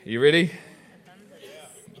You ready?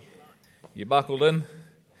 You buckled in?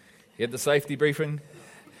 You had the safety briefing?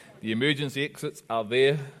 The emergency exits are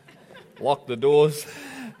there. Lock the doors.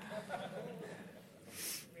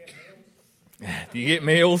 Do you get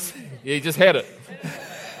meals? Yeah, you just had it.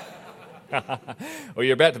 Or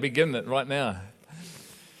you're about to begin it right now.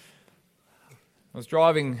 I was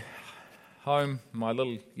driving home in my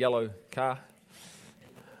little yellow car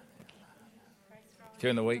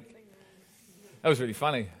during the week. That was really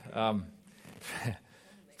funny.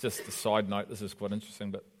 Just a side note, this is quite interesting,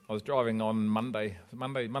 but I was driving on Monday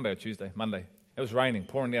or Tuesday. It was raining,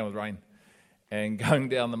 pouring down with rain, and going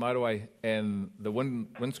down the motorway, and the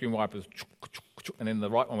windscreen wipers, and then the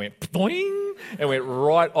right one went boing, and went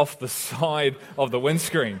right off the side of the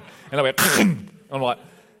windscreen, and I went, I'm like,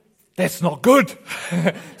 that's not good,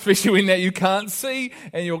 especially when that you can't see,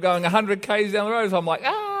 and you're going 100 k's down the road, so I'm like,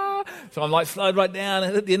 So I'm like slowed right down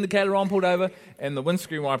and hit the indicator on, pulled over, and the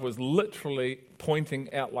windscreen wiper was literally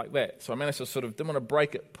pointing out like that. So I managed to didn't want to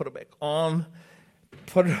break it, put it back on,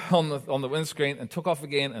 put it on the windscreen, and took off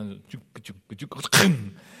again, and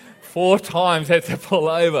 4 times had to pull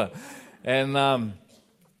over. And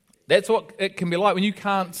that's what it can be like when you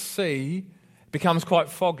can't see. It becomes quite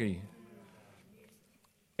foggy.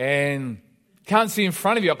 And can't see in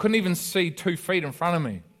front of you. I couldn't even see 2 feet in front of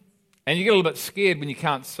me. And you get a little bit scared when you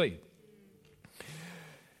can't see.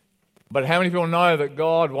 But how many people know that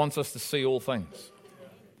God wants us to see all things?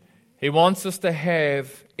 He wants us to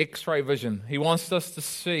have X-ray vision. He wants us to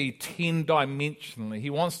see 10-dimensionally. He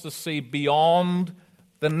wants to see beyond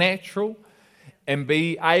the natural and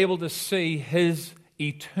be able to see His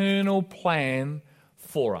eternal plan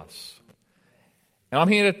for us. And I'm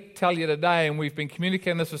here to tell you today, and we've been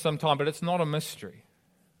communicating this for some time, but it's not a mystery.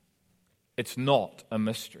 It's not a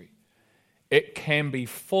mystery. It can be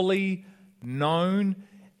fully known,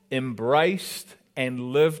 embraced,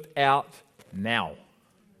 and lived out now.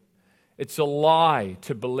 It's a lie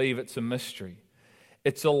to believe it's a mystery.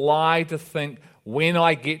 It's a lie to think, when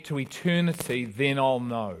I get to eternity, then I'll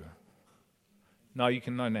know. No, you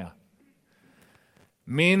can know now.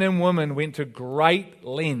 Men and women went to great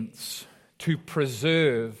lengths to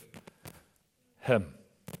preserve Him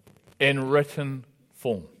in written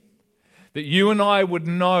form. That you and I would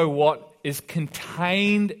know what is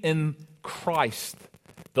contained in Christ,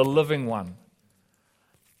 the living one,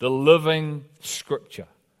 the living Scripture.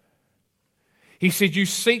 He said, you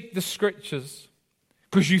seek the Scriptures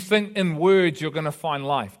because you think in words you're going to find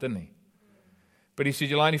life, didn't He? But He said,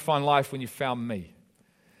 you'll only find life when you found me,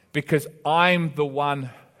 because I'm the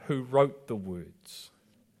one who wrote the words.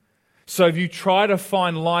 So if you try to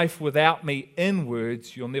find life without me in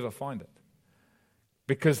words, you'll never find it.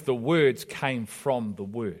 Because the words came from the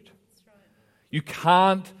Word. Right. You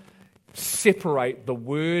can't separate the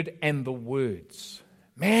Word and the words.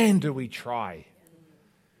 Man, do we try.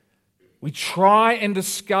 We try and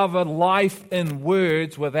discover life in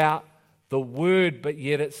words without the Word, but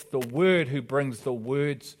yet it's the Word who brings the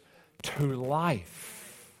words to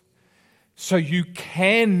life. So you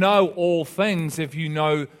can know all things if you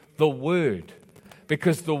know the Word,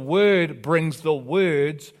 because the Word brings the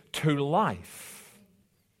words to life.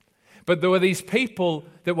 But there were these people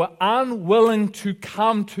that were unwilling to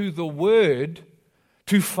come to the Word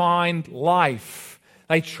to find life.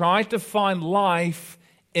 They tried to find life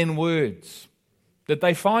in words. Did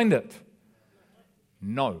they find it?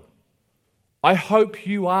 No. I hope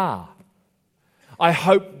you are. I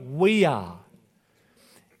hope we are.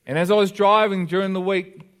 And as I was driving during the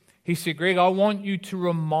week, he said, Greg, I want you to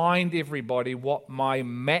remind everybody what my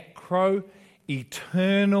macro,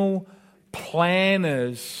 eternal plan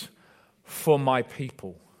is for my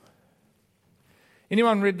people.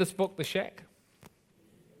 Anyone read this book, The Shack?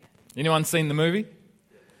 Anyone seen the movie?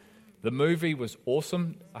 The movie was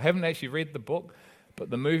awesome. I haven't actually read the book,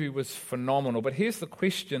 but the movie was phenomenal. But here's the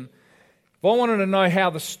question. If I wanted to know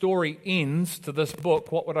how the story ends to this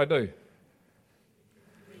book, what would I do?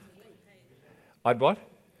 I'd what?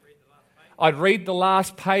 I'd read the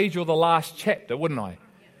last page or the last chapter, wouldn't I?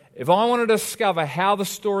 If I wanted to discover how the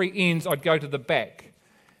story ends, I'd go to the back.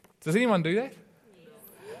 Does anyone do that?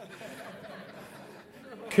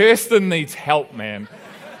 Kirsten needs help, man.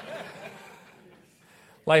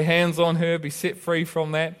 Lay hands on her, be set free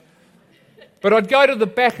from that. But I'd go to the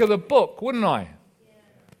back of the book, wouldn't I?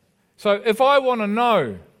 So if I want to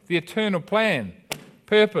know the eternal plan,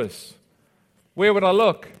 purpose, where would I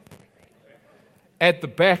look? At the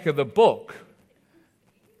back of the book.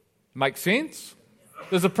 Make sense?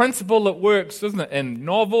 There's a principle that works, doesn't it, in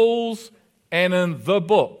novels and in the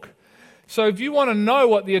book. So if you want to know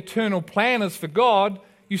what the eternal plan is for God,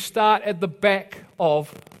 you start at the back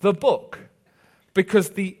of the book.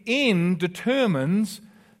 because the end determines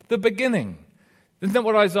the beginning. Isn't that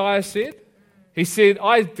what Isaiah said? He said,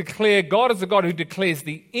 I declare, God is a God who declares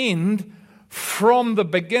the end from the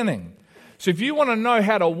beginning. So if you want to know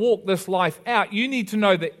how to walk this life out, you need to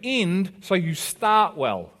know the end so you start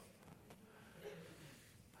well.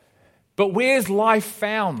 But where's life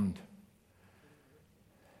found?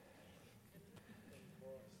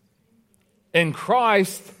 In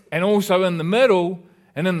Christ, and also in the middle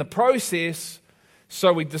and in the process.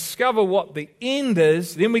 So we discover what the end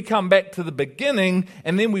is, then we come back to the beginning,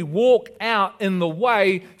 and then we walk out in the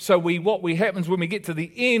way. So what happens when we get to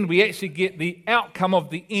the end, we actually get the outcome of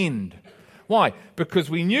the end. Why? Because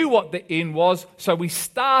we knew what the end was, so we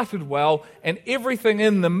started well, and everything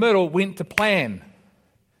in the middle went to plan.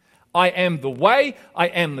 I am the way, I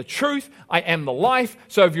am the truth, I am the life.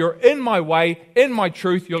 So if you're in my way, in my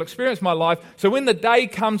truth, you'll experience my life. So when the day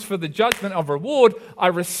comes for the judgment of reward, I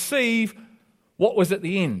receive what was at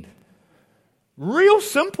the end. Real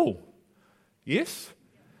simple. Yes?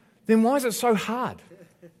 Then why is it so hard?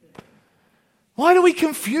 Why do we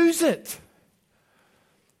confuse it?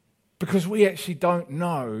 Because we actually don't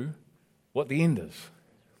know what the end is.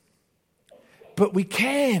 But we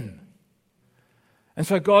can. And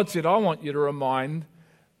so God said, I want you to remind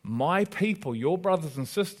my people, your brothers and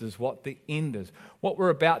sisters, what the end is. What we're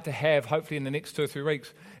about to have, hopefully in the next 2 or 3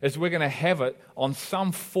 weeks, is we're going to have it on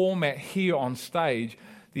some format here on stage,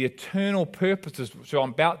 the eternal purposes, which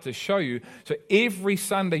I'm about to show you. So every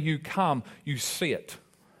Sunday you come, you see it.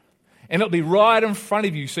 And it'll be right in front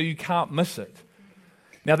of you so you can't miss it.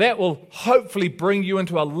 Now that will hopefully bring you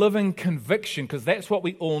into a living conviction, because that's what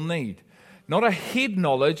we all need. Not a head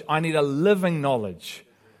knowledge, I need a living knowledge.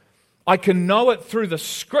 I can know it through the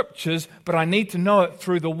Scriptures, but I need to know it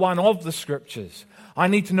through the one of the Scriptures. I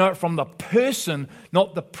need to know it from the person,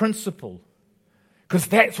 not the principle. Because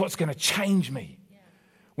that's what's going to change me.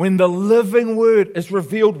 When the living Word is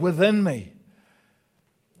revealed within me.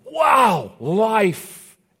 Wow!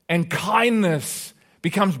 Life and kindness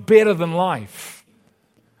becomes better than life.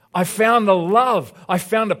 I found a love, I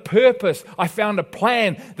found a purpose, I found a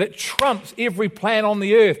plan that trumps every plan on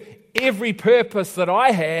the earth, every purpose that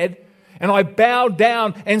I had, and I bow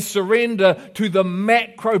down and surrender to the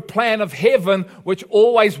macro plan of heaven, which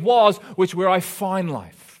always was, which where I find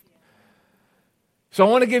life. So I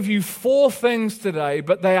want to give you 4 things today,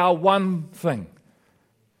 but they are one thing.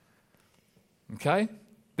 Okay?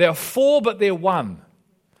 There are 4, but they're one.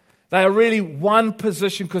 They are really one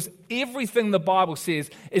position, because everything the Bible says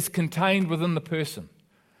is contained within the person.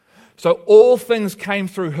 So all things came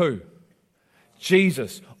through who?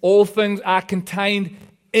 Jesus. All things are contained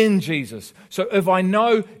in Jesus. So if I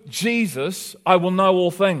know Jesus, I will know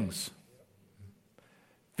all things.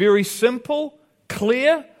 Very simple,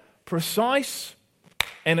 clear, precise,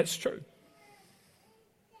 and it's true.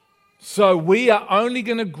 So we are only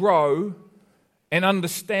going to grow and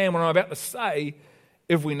understand what I'm about to say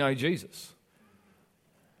if we know Jesus.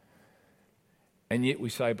 And yet we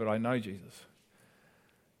say, but I know Jesus.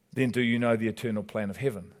 Then do you know the eternal plan of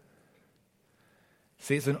heaven?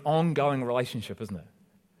 See, it's an ongoing relationship, isn't it?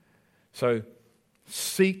 So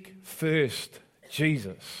seek first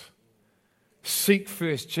Jesus. Seek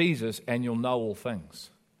first Jesus and you'll know all things.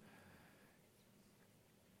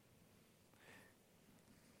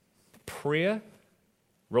 Prayer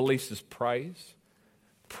releases praise.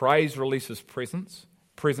 Praise releases presence.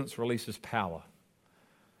 Presence releases power.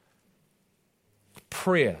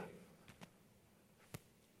 Prayer.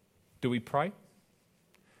 Do we pray?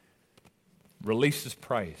 Releases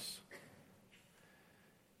praise.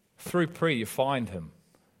 Through prayer you find Him.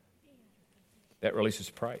 That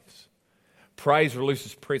releases praise. Praise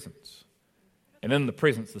releases presence. And in the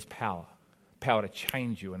presence there's power. Power to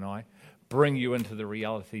change you and I. Bring you into the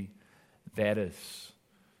reality that is.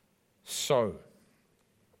 So,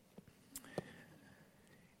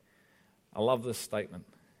 I love this statement.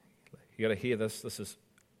 You got to hear this. This is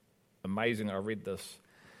amazing. I read this.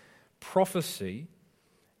 Prophecy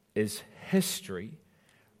is history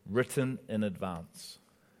written in advance.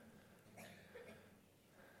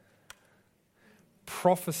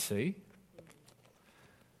 Prophecy,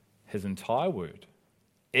 His entire word,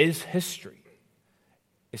 is history.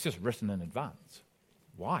 It's just written in advance.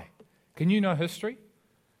 Why? Can you know history?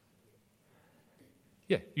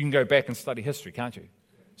 Yeah, you can go back and study history, can't you?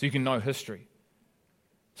 So you can know history.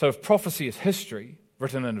 So if prophecy is history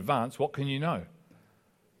written in advance, what can you know?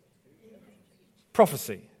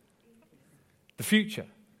 Prophecy. The future.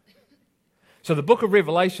 So the book of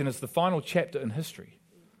Revelation is the final chapter in history.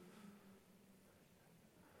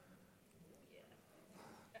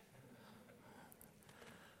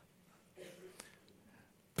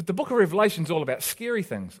 But the book of Revelation is all about scary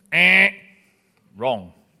things.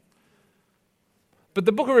 Wrong. But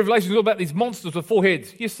the book of Revelation is all about these monsters with 4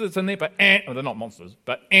 heads. Yes, it's in there, but well, they're not monsters,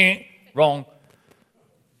 but wrong.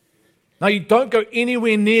 No, you don't go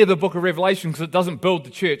anywhere near the book of Revelation because it doesn't build the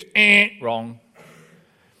church. Wrong.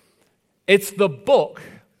 It's the book,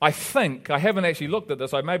 I think, I haven't actually looked at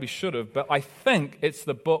this, I maybe should have, but I think it's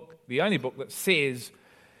the book, the only book that says,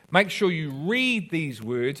 make sure you read these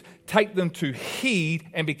words, take them to heed,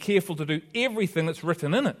 and be careful to do everything that's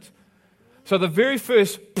written in it. So the very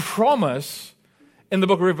first promise in the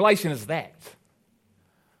book of Revelation is that.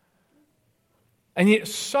 And yet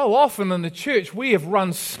so often in the church we have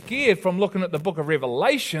run scared from looking at the book of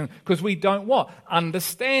Revelation because we don't what?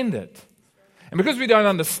 Understand it. And because we don't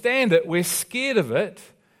understand it, we're scared of it.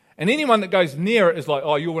 And anyone that goes near it is like,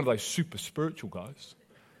 oh, you're one of those super spiritual guys.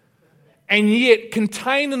 And yet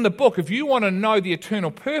contained in the book, if you want to know the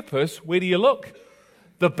eternal purpose, where do you look?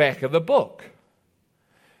 The back of the book.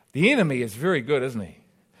 The enemy is very good, isn't he?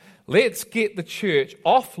 Let's get the church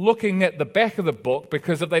off looking at the back of the book,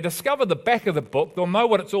 because if they discover the back of the book, they'll know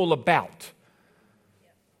what it's all about.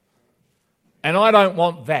 And I don't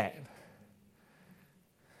want that.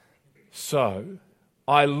 So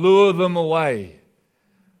I lure them away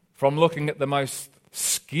from looking at the most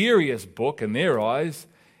scariest book in their eyes.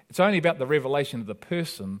 It's only about the revelation of the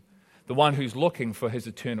person, the one who's looking for his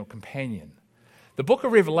eternal companion. The book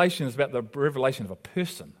of Revelation is about the revelation of a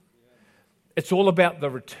person. It's all about the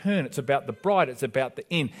return. It's about the bride. It's about the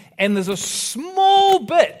end. And there's a small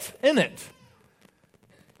bit in it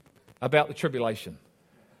about the tribulation.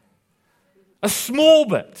 A small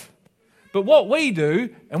bit. But what we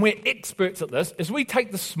do, and we're experts at this, is we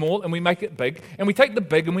take the small and we make it big, and we take the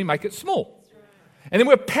big and we make it small. And then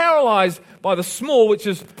we're paralyzed by the small, which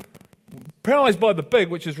is paralyzed by the big,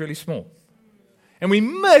 which is really small. And we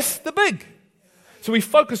miss the big. So we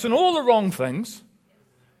focus on all the wrong things,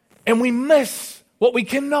 and we miss what we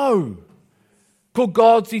can know, called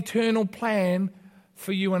God's eternal plan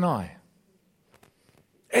for you and I.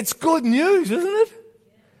 It's good news, isn't it?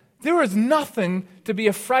 There is nothing to be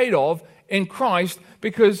afraid of in Christ,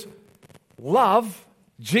 because love,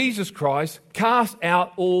 Jesus Christ, casts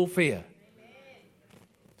out all fear.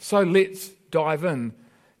 So let's dive in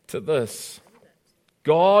to this.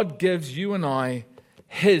 God gives you and I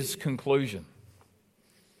His conclusion.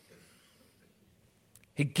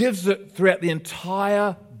 He gives it throughout the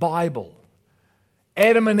entire Bible.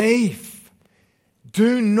 Adam and Eve,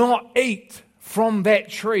 do not eat from that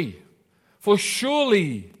tree, for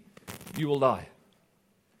surely you will die.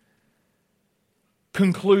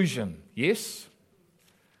 Conclusion, yes.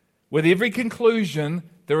 With every conclusion,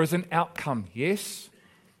 there is an outcome, yes.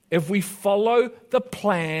 If we follow the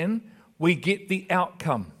plan, we get the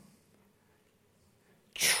outcome.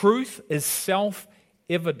 Truth is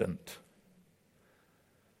self-evident.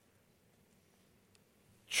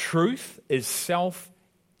 Truth is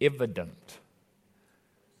self-evident.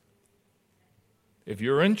 If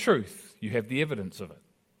you're in truth, you have the evidence of it.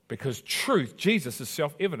 Because truth, Jesus, is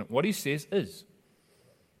self-evident. What He says is.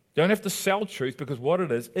 You don't have to sell truth, because what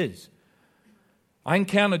it is. I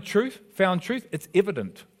encountered truth, found truth, it's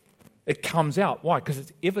evident. It comes out. Why? Because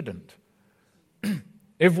it's evident.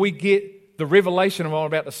 If we get the revelation of what I'm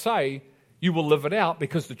about to say, you will live it out,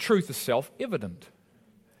 because the truth is self-evident.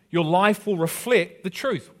 Your life will reflect the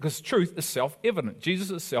truth, because truth is self-evident.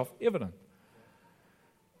 Jesus is self-evident.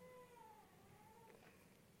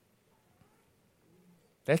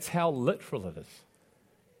 That's how literal it is.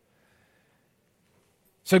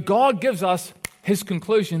 So God gives us His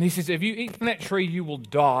conclusion. He says, if you eat from that tree, you will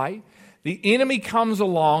die. The enemy comes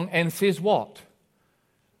along and says what?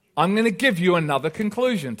 I'm going to give you another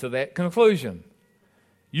conclusion to that conclusion.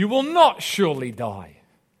 You will not surely die.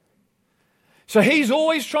 So he's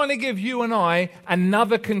always trying to give you and I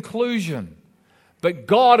another conclusion. But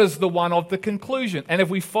God is the one of the conclusion. And if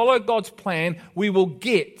we follow God's plan, we will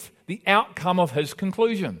get the outcome of His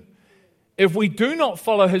conclusion. If we do not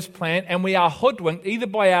follow His plan and we are hoodwinked either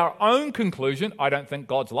by our own conclusion, I don't think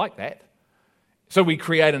God's like that, so we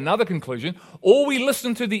create another conclusion, or we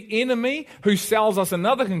listen to the enemy who sells us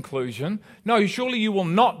another conclusion, no, surely you will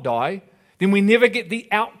not die, then we never get the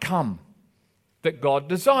outcome that God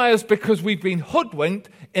desires, because we've been hoodwinked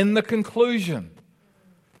in the conclusion.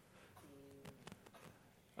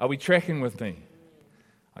 Are we tracking with me?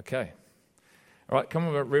 Okay. All right, come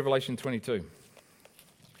on, Revelation 22.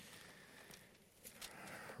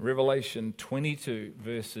 Revelation 22,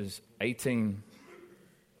 verses 18.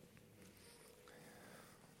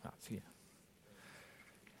 It's here.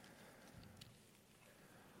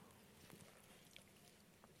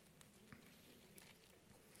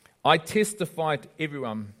 I testify to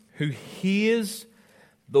everyone who hears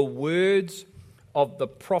the words of the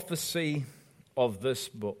prophecy of this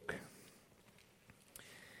book.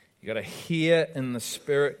 You've got to hear in the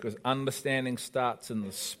Spirit, because understanding starts in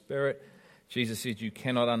the Spirit. Jesus said you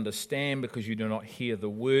cannot understand because you do not hear the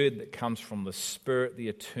word that comes from the Spirit, the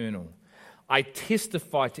eternal. I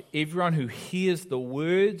testify to everyone who hears the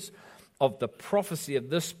words of the prophecy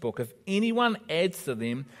of this book. If anyone adds to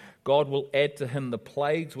them, God will add to him the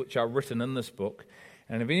plagues which are written in this book.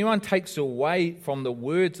 And if anyone takes away from the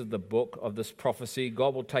words of the book of this prophecy,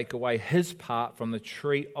 God will take away his part from the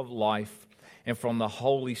tree of life and from the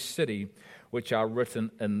holy city which are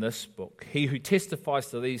written in this book. He who testifies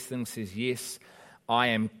to these things says, yes, I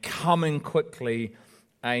am coming quickly.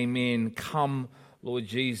 Amen. Come, Lord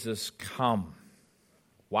Jesus, come.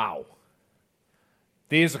 Wow.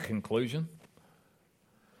 There's a conclusion.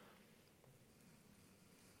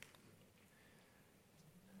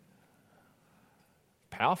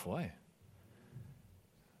 Powerful, eh?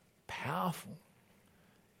 Powerful.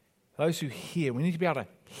 Those who hear, we need to be able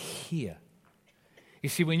to hear. You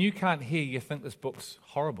see, when you can't hear, you think this book's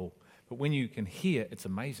horrible. But when you can hear, it's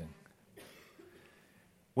amazing.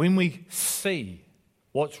 When we see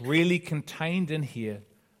what's really contained in here,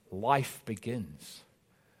 life begins.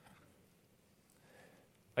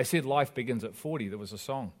 They said life begins at 40. There was a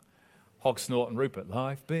song. Hog, Snort and Rupert.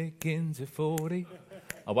 Life begins at 40.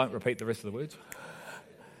 I won't repeat the rest of the words.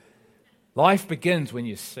 Life begins when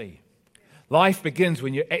you see. Life begins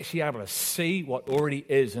when you're actually able to see what already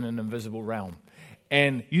is in an invisible realm.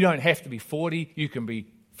 And you don't have to be 40. You can be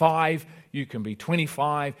 5. You can be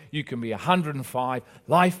 25. You can be 105.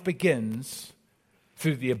 Life begins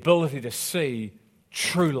through the ability to see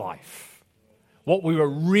true life. What we were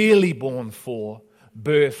really born for,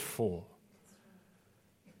 birthed for.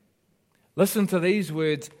 Listen to these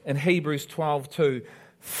words in Hebrews 12:2.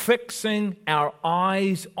 Fixing our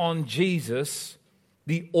eyes on Jesus,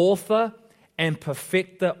 the author and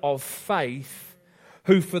perfecter of faith,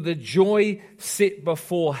 who for the joy set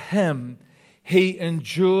before him, he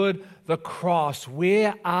endured the cross.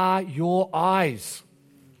 Where are your eyes?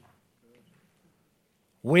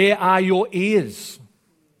 Where are your ears?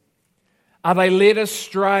 Are they led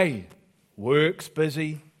astray? Work's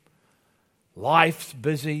busy. Life's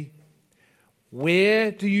busy.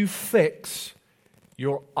 Where do you fix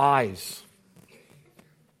your eyes?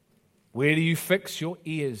 Where do you fix your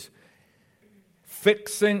ears?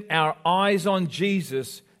 Fixing our eyes on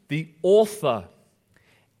Jesus, the author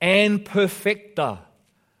and perfecter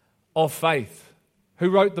of faith. Who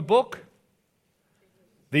wrote the book?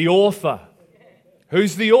 The author.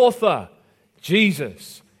 Who's the author?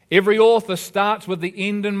 Jesus. Every author starts with the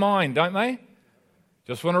end in mind, don't they?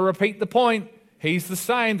 Just want to repeat the point. He's the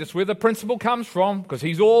same. That's where the principle comes from, because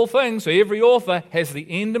he's all things. So every author has the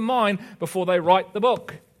end in mind before they write the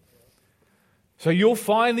book. So you'll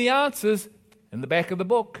find the answers in the back of the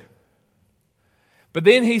book. But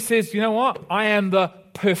then he says, you know what? I am the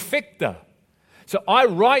perfecter. So I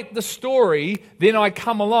write the story, then I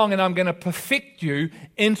come along and I'm going to perfect you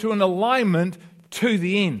into an alignment to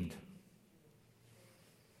the end.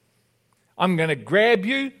 I'm going to grab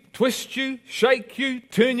you, twist you, shake you,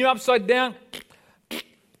 turn you upside down.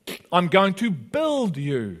 I'm going to build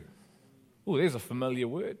you. Oh, there's a familiar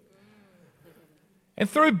word. And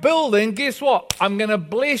through building, guess what? I'm going to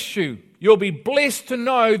bless you. You'll be blessed to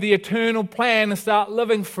know the eternal plan and start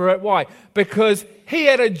living for it. Why? Because he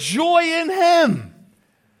had a joy in him.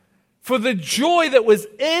 For the joy that was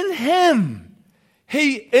in him,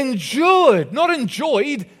 he endured, not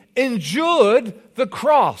enjoyed, endured the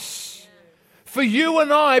cross. For you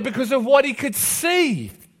and I, because of what he could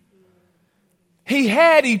see. He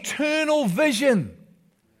had eternal vision.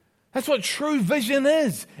 That's what true vision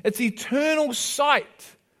is. It's eternal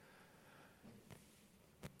sight.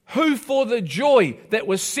 Who for the joy that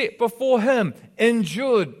was set before him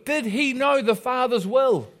endured. Did he know the Father's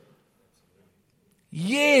will?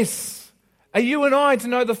 Yes. Are you and I to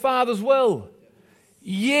know the Father's will?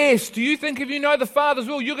 Yes. Do you think if you know the Father's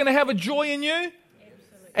will, you're going to have a joy in you?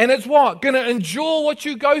 Absolutely. And it's what? Going to endure what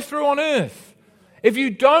you go through on earth. If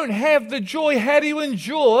you don't have the joy, how do you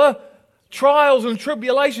endure trials and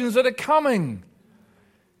tribulations that are coming?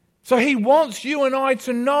 So he wants you and I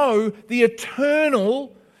to know the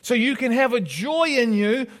eternal, so you can have a joy in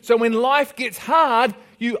you, so when life gets hard,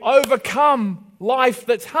 you overcome life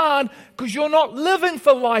that's hard, because you're not living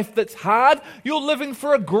for life that's hard, you're living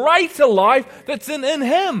for a greater life that's in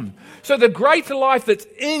him. So the greater life that's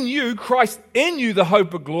in you, Christ in you, the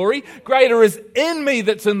hope of glory, greater is in me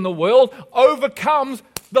that's in the world, overcomes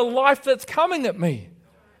the life that's coming at me.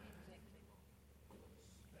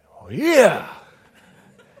 Oh yeah.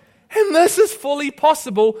 And this is fully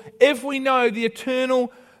possible if we know the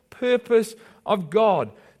eternal purpose of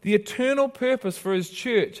God. The eternal purpose for His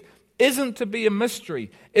church isn't to be a mystery.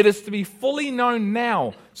 It is to be fully known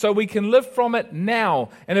now, so we can live from it now.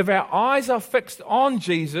 And if our eyes are fixed on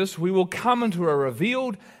Jesus, we will come into a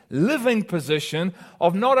revealed, living position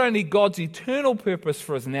of not only God's eternal purpose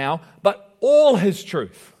for us now, but all His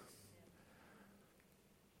truth.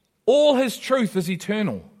 All His truth is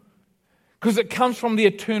eternal, because it comes from the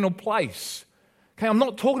eternal place. Okay, I'm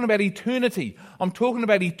not talking about eternity. I'm talking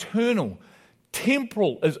about eternal.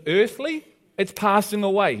 Temporal is earthly. It's passing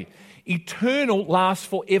away. Eternal lasts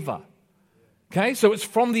forever. Okay, so it's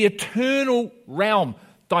from the eternal realm,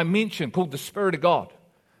 dimension called the Spirit of God.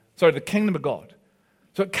 So the kingdom of God.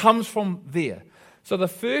 So it comes from there. So the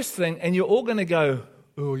first thing, and you're all going to go,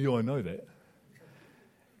 oh yeah, I know that,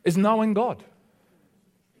 is knowing God.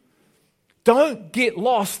 Don't get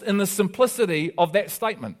lost in the simplicity of that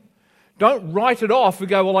statement. Don't write it off and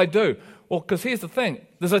go, well, I do. Well, because here's the thing.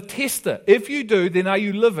 There's a tester. If you do, then are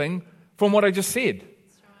you living from what I just said?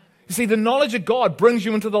 You see, the knowledge of God brings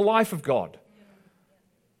you into the life of God.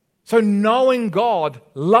 So knowing God,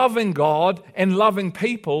 and loving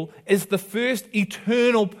people is the first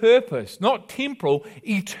eternal purpose. Not temporal,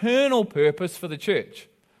 eternal purpose for the church.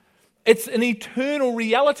 It's an eternal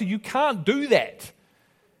reality. You can't do that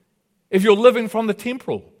if you're living from the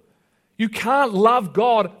temporal. You can't love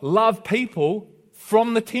God, love people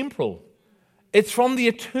from the temporal. It's from the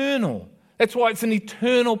eternal. That's why it's an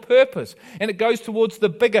eternal purpose. And it goes towards the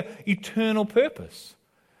bigger eternal purpose.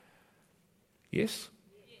 Yes?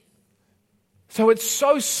 So it's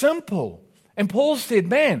so simple. And Paul said,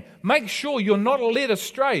 man, make sure you're not led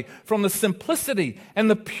astray from the simplicity and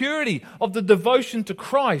the purity of the devotion to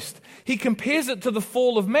Christ. He compares it to the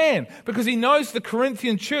fall of man because he knows the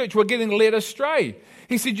Corinthian church were getting led astray.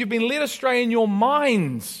 He said, you've been led astray in your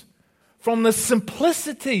minds from the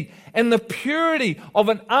simplicity and the purity of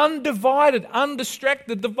an undivided,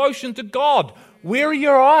 undistracted devotion to God. Where are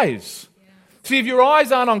your eyes? See, if your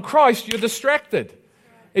eyes aren't on Christ, you're distracted.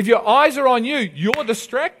 If your eyes are on you, you're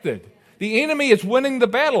distracted. The enemy is winning the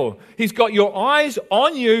battle. He's got your eyes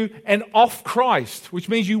on you and off Christ, which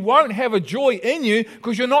means you won't have a joy in you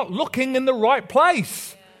because you're not looking in the right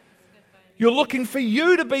place. You're looking for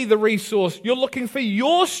you to be the resource. You're looking for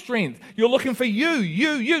your strength. You're looking for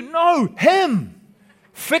you. No, Him.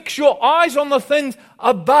 Fix your eyes on the things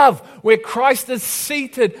above where Christ is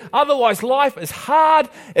seated. Otherwise, life is hard,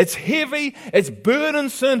 it's heavy, it's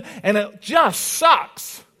burdensome, and it just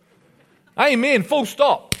sucks. Amen. Full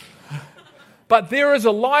stop. But there is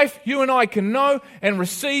a life you and I can know and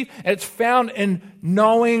receive, and it's found in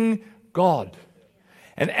knowing God.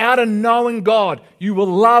 And out of knowing God, you will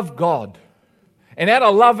love God. And out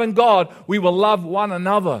of loving God, we will love one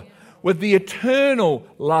another with the eternal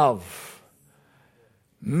love.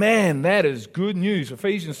 Man, that is good news.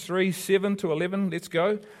 Ephesians 3, 7 to 11. Let's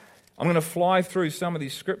go. I'm going to fly through some of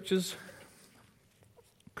these scriptures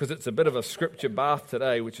because it's a bit of a scripture bath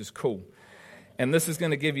today, which is cool. And this is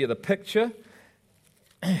going to give you the picture.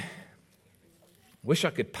 Wish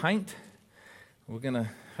I could paint. We're going to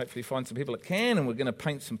hopefully find some people that can, and we're going to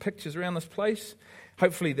paint some pictures around this place.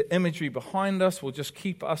 Hopefully the imagery behind us will just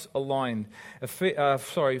keep us aligned.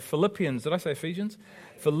 Philippians, did I say Ephesians?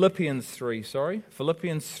 Philippians 3,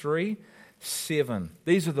 Philippians 3, 7.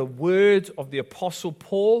 These are the words of the Apostle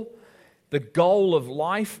Paul. The goal of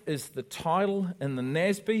life is the title in the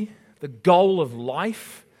NASB. The goal of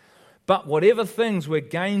life. But whatever things were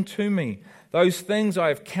gained to me, those things I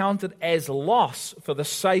have counted as loss for the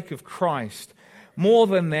sake of Christ. More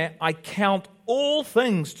than that, I count all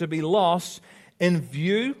things to be lost in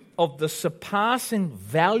view of the surpassing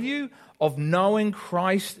value of knowing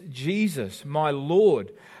Christ Jesus, my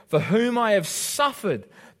Lord, for whom I have suffered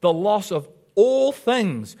the loss of all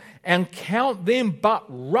things, and count them but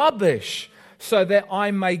rubbish, so that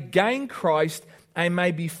I may gain Christ and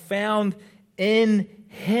may be found in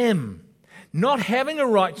Him. Not having a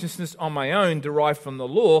righteousness on my own derived from the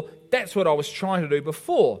law, that's what I was trying to do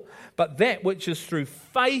before, but that which is through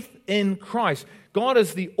faith in Christ. God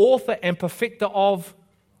is the author and perfecter of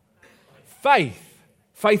faith.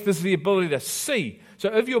 Faith is the ability to see.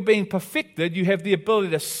 So if you're being perfected, you have the ability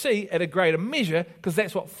to see at a greater measure, because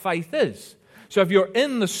that's what faith is. So if you're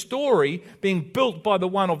in the story, being built by the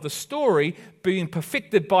one of the story, being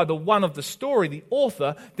perfected by the one of the story, the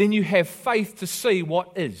author, then you have faith to see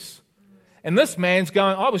what is. And this man's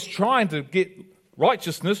going, I was trying to get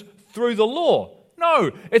righteousness through the law.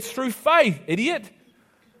 No, it's through faith, idiot.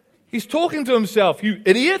 He's talking to himself, you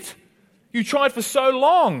idiot. You tried for so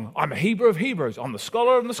long. I'm a Hebrew of Hebrews. I'm the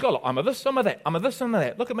scholar of the scholar. I'm a this, I'm a that. I'm a this, I'm a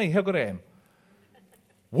that. Look at me, how good I am.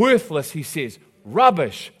 Worthless, he says.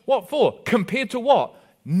 Rubbish. What for? Compared to what?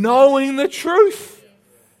 Knowing the truth.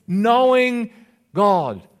 Knowing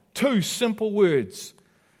God. 2 simple words.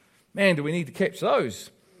 Man, do we need to catch those.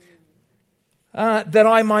 That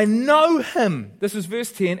I might know him, this is verse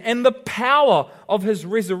 10, and the power of his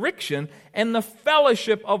resurrection and the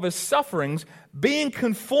fellowship of his sufferings, being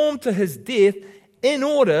conformed to his death, in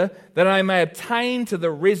order that I may obtain to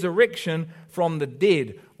the resurrection from the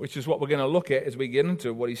dead, which is what we're going to look at as we get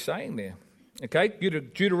into what he's saying there. Okay,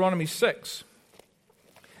 Deuteronomy 6.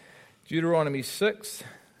 Deuteronomy 6.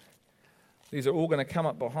 These are all going to come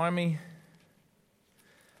up behind me.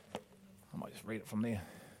 I might just read it from there.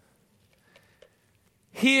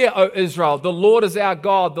 Hear, O Israel, the Lord is our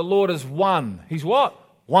God, the Lord is one. He's what?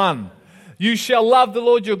 One. You shall love the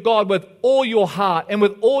Lord your God with all your heart and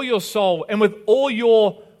with all your soul and with all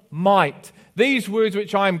your might. These words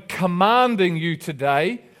which I am commanding you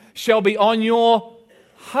today shall be on your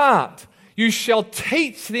heart. You shall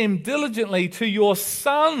teach them diligently to your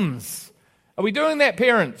sons. Are we doing that,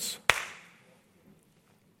 parents?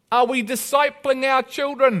 Are we discipling our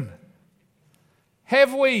children?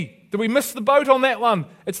 Have we? Did we miss the boat on that one?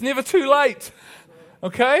 It's never too late.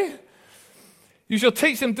 Okay? You shall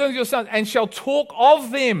teach them diligently to your sons, and shall talk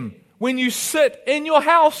of them when you sit in your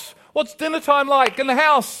house. What's dinner time like in the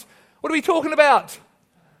house? What are we talking about?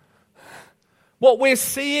 What we're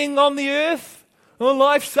seeing on the earth? Oh,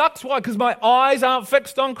 life sucks. Why? Because my eyes aren't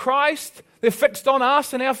fixed on Christ. They're fixed on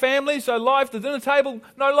us and our families. So life, the dinner table,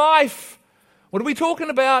 no life. What are we talking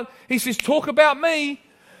about? He says, talk about me.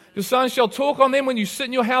 Your sons shall talk on them when you sit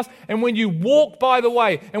in your house, and when you walk by the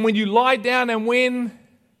way, and when you lie down, and when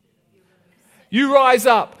you rise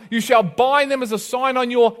up. You shall bind them as a sign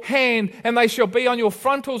on your hand, and they shall be on your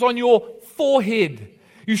frontals, on your forehead.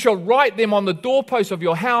 You shall write them on the doorposts of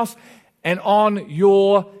your house and on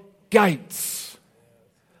your gates.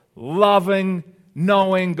 Loving,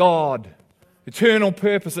 knowing God. Eternal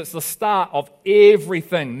purpose. It's the start of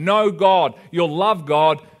everything. Know God. You'll love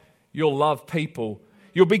God. You'll love people.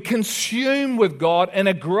 You'll be consumed with God in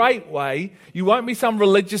a great way. You won't be some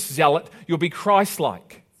religious zealot. You'll be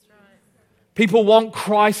Christ-like. People want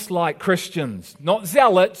Christ-like Christians, not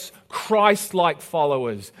zealots, Christ-like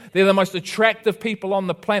followers. They're the most attractive people on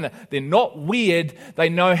the planet. They're not weird. They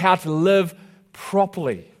know how to live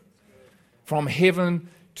properly from heaven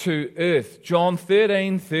to earth. John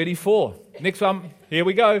 13:34. Next one, here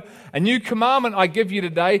we go. A new commandment I give you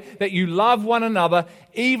today, that you love one another,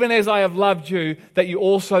 even as I have loved you, that you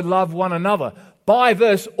also love one another. By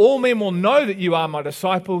this, all men will know that you are my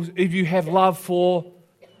disciples, if you have love for one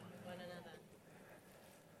another.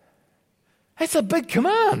 That's a big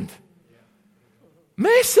command.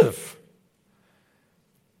 Massive.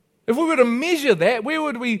 If we were to measure that, where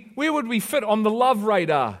would we fit on the love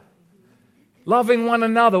radar? Loving one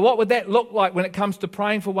another. What would that look like when it comes to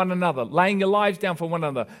praying for one another, laying your lives down for one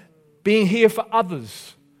another, being here for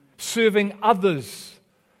others, serving others?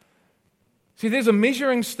 See, there's a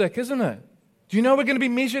measuring stick, isn't it? Do you know we're going to be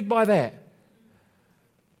measured by that?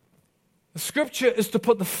 The scripture is to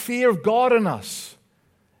put the fear of God in us,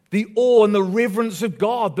 the awe and the reverence of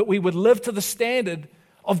God, that we would live to the standard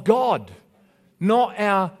of God, not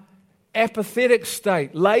our apathetic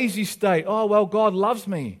state, lazy state. Oh, well, God loves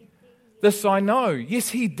me. This I know. Yes,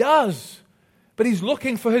 He does. But He's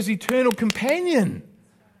looking for His eternal companion.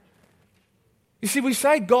 You see, we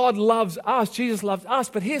say God loves us, Jesus loves us,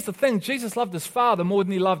 but here's the thing, Jesus loved His Father more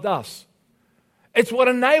than He loved us. It's what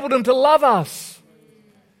enabled Him to love us.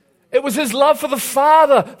 It was His love for the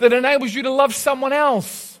Father that enables you to love someone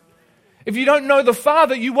else. If you don't know the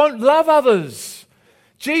Father, you won't love others.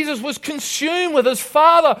 Jesus was consumed with His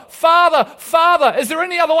Father. Father, Father. Is there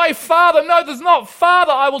any other way? Father. No, there's not.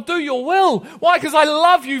 Father, I will do your will. Why? Because I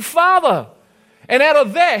love you, Father. And out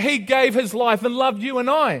of that, He gave His life and loved you and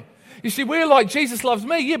I. You see, we're like, Jesus loves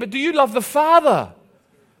me. Yeah, but do you love the Father?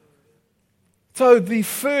 So the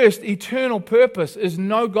first eternal purpose is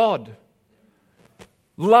know God.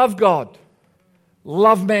 Love God.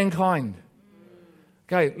 Love mankind.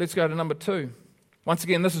 Okay, let's go to number 2. Once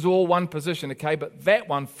again, this is all one position, okay, but that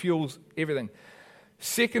one fuels everything.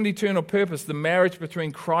 Second eternal purpose, the marriage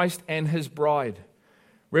between Christ and His bride.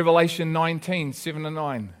 Revelation 19, 7 and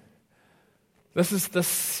 9. This is the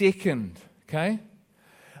second, okay?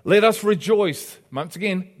 Let us rejoice, once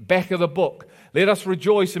again, back of the book. Let us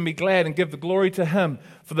rejoice and be glad and give the glory to Him,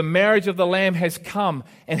 for the marriage of the Lamb has come,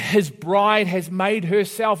 and His bride has made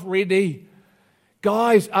herself ready.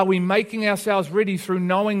 Guys, are we making ourselves ready through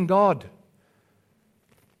knowing God?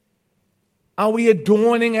 Are we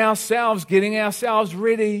adorning ourselves, getting ourselves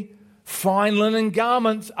ready? Fine linen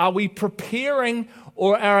garments? Are we preparing,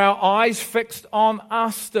 or are our eyes fixed on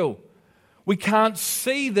us still? We can't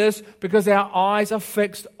see this because our eyes are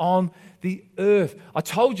fixed on the earth. I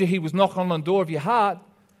told you he was knocking on the door of your heart.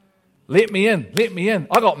 Let me in, let me in.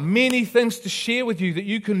 I got many things to share with you that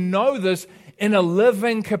you can know this in a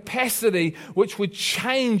living capacity which would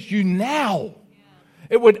change you now.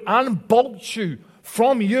 It would unbolt you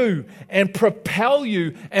from you and propel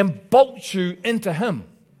you and bolt you into him.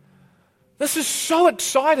 This is so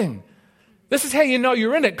exciting. This is how you know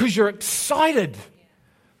you're in it, because you're excited.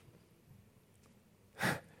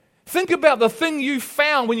 Think about the thing you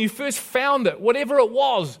found when you first found it, whatever it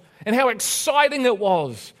was, and how exciting it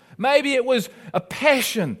was. Maybe it was a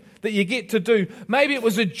passion that you get to do. Maybe it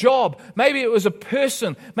was a job. Maybe it was a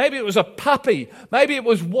person. Maybe it was a puppy. Maybe it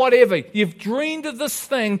was whatever. You've dreamed of this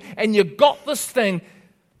thing and you got this thing.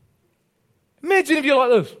 Imagine if you're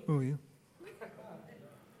like this. Oh, yeah.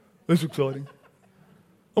 That's exciting.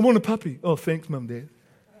 I want a puppy. Oh, thanks, Mum, Dad.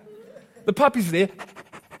 The puppy's there.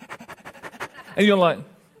 And you're like,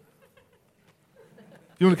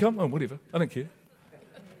 you want to come? Oh, whatever. I don't care.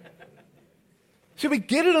 So we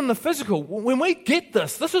get it in the physical. When we get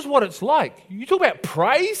this, this is what it's like. You talk about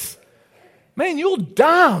praise. Man, you'll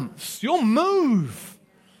dance. You'll move.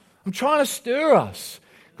 I'm trying to stir us.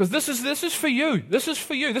 Because this is for you. This is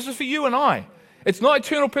for you. This is for you and I. It's not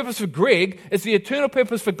eternal purpose for Greg. It's the eternal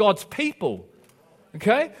purpose for God's people.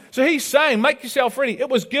 Okay? So he's saying, make yourself ready. It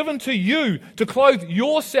was given to you to clothe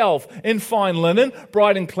yourself in fine linen,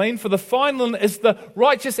 bright and clean, for the fine linen is the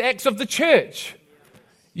righteous acts of the church.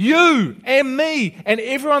 You and me and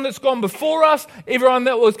everyone that's gone before us, everyone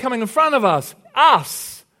that was coming in front of us,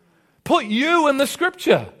 us. Put you in the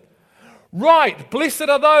scripture. Right, blessed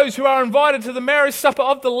are those who are invited to the marriage supper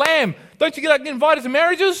of the Lamb. Don't you get invited to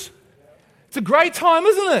marriages? It's a great time,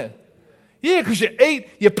 isn't it? Yeah, because you eat,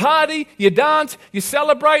 you party, you dance, you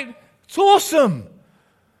celebrate. It's awesome.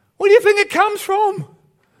 Where do you think it comes from?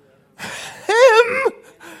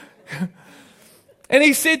 Him. And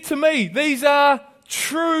he said to me, these are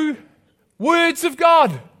true words of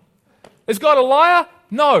God. Is God a liar?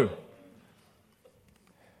 No.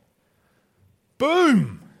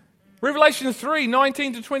 Boom. Revelation 3,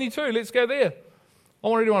 19 to 22. Let's go there. I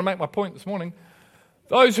really want to make my point this morning.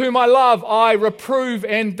 Those whom I love, I reprove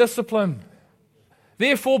and discipline.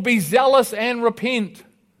 Therefore be zealous and repent.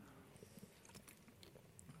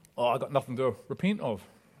 Oh, I got nothing to repent of.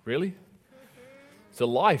 Really? It's a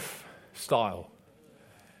lifestyle.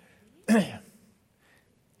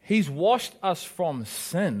 He's washed us from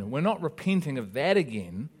sin. We're not repenting of that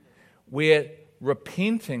again. We're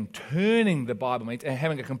repenting, turning, the Bible means, and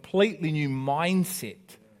having a completely new mindset.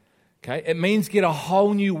 Okay? It means get a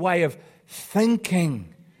whole new way of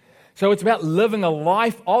thinking. So it's about living a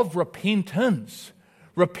life of repentance.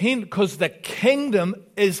 Repent because the kingdom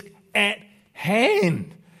is at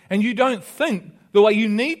hand. And you don't think the way you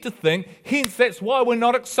need to think. Hence, that's why we're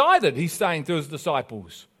not excited, he's saying to his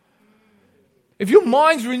disciples. If your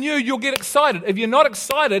mind's renewed, you'll get excited. If you're not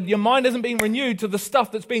excited, your mind isn't being renewed to the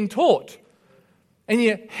stuff that's being taught. And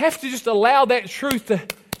you have to just allow that truth to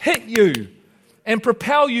hit you and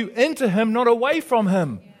propel you into him, not away from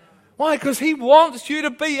him. Why? Because he wants you to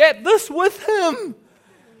be at this with him.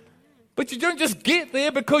 But you don't just get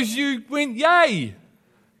there because you went, yay.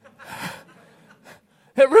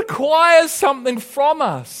 It requires something from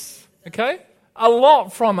us. Okay? A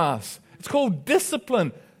lot from us. It's called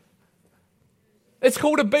discipline. It's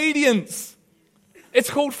called obedience. It's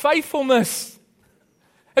called faithfulness.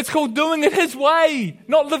 It's called doing it his way,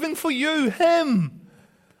 not living for you, him.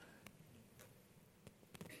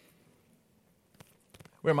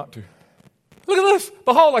 Where am I up to? Look at this.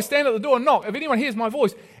 Behold, I stand at the door and knock. If anyone hears my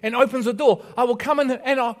voice and opens the door, I will come in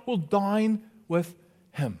and I will dine with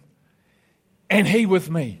him. And he with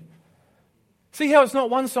me. See how it's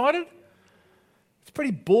not one-sided? It's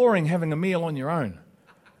pretty boring having a meal on your own.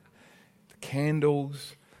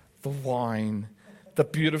 Candles, the wine, the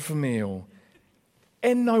beautiful meal,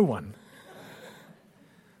 and no one.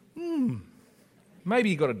 Maybe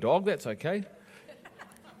you got a dog, that's okay.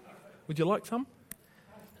 Would you like some?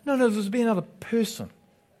 No, there's be another person.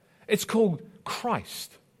 It's called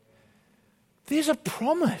Christ. There's a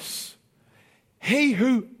promise. He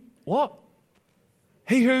who, what?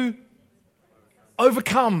 He who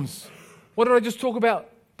overcomes. What did I just talk about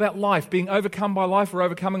life, being overcome by life or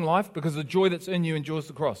overcoming life? Because the joy that's in you endures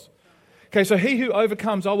the cross. Okay, so he who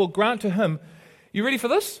overcomes, I will grant to him. You ready for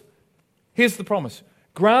this? Here's the promise.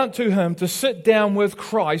 Grant to him to sit down with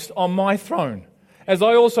Christ on my throne, as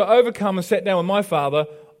I also overcome and sat down with my Father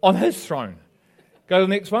on his throne. Go to the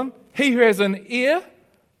next one. He who has an ear,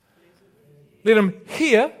 let him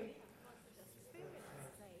hear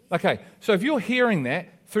Okay, so if you're hearing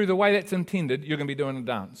that through the way that's intended, you're going to be doing a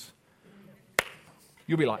dance.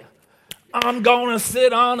 You'll be like, I'm going to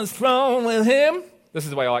sit on his throne with him. This is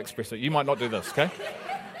the way I express it. You might not do this, okay?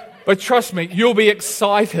 But trust me, you'll be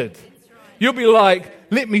excited. You'll be like,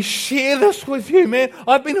 let me share this with you, man.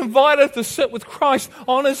 I've been invited to sit with Christ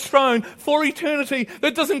on his throne for eternity.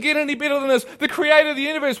 That doesn't get any better than this. The creator of the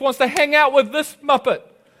universe wants to hang out with this muppet.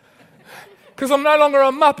 Because I'm no longer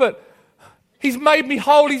a muppet. He's made me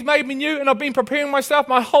whole, he's made me new, and I've been preparing myself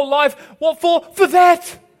my whole life. What for? For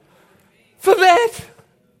that. For that.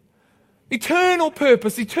 Eternal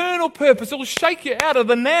purpose. It'll shake you out of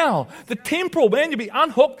the now. The temporal, man. You'll be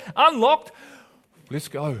unhooked, unlocked. Let's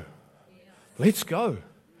go. Let's go.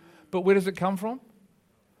 But where does it come from?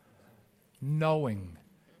 Knowing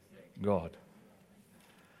God.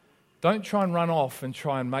 Don't try and run off and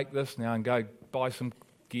try and make this now and go buy some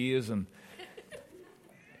gears. And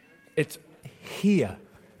it's here.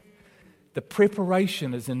 The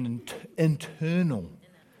preparation is internal.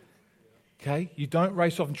 Okay? You don't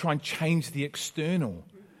race off and try and change the external.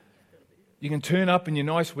 You can turn up in your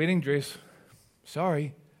nice wedding dress.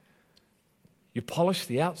 Sorry. You polished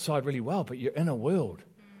the outside really well, but your inner world,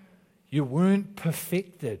 you weren't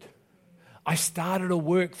perfected. I started a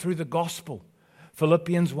work through the gospel,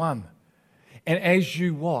 Philippians 1. And as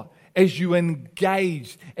you what? As you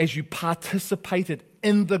engaged, as you participated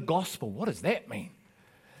in the gospel, what does that mean?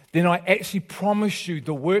 Then I actually promise you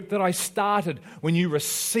the work that I started when you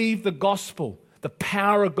received the gospel, the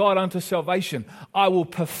power of God unto salvation, I will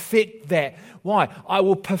perfect that. Why? I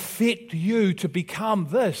will perfect you to become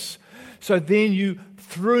this. So then you,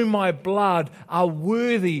 through my blood, are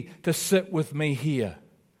worthy to sit with me here.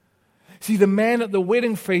 See, the man at the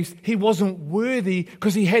wedding feast, he wasn't worthy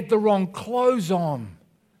because he had the wrong clothes on.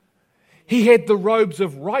 He had the robes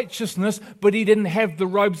of righteousness, but he didn't have the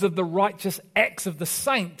robes of the righteous acts of the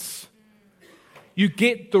saints. You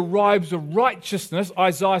get the robes of righteousness,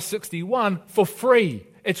 Isaiah 61, for free.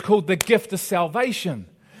 It's called the gift of salvation.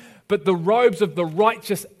 But the robes of the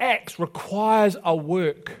righteous acts requires a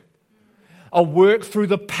work through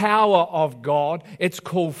the power of God. It's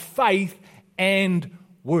called faith and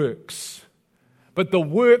works. But the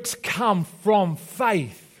works come from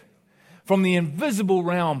faith. From the invisible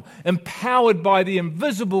realm, empowered by the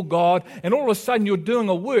invisible God, and all of a sudden you're doing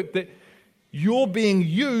a work that you're being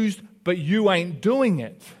used, but you ain't doing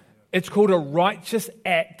it. It's called a righteous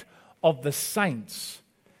act of the saints.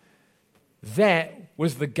 That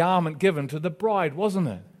was the garment given to the bride, wasn't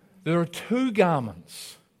it? There are two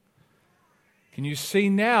garments. Can you see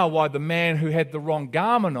now why the man who had the wrong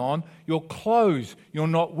garment on, your clothes, you're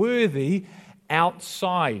not worthy,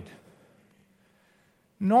 outside?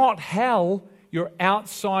 Not hell, you're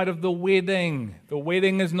outside of the wedding. The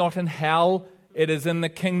wedding is not in hell, it is in the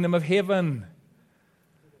kingdom of heaven.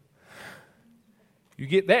 You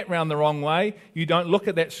get that round the wrong way, you don't look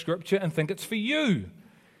at that scripture and think it's for you.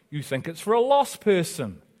 You think it's for a lost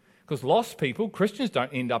person. Because lost people, Christians,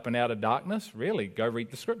 don't end up in outer darkness. Really, go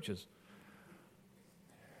read the scriptures.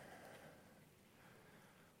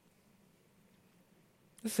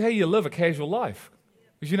 This is how you live a casual life.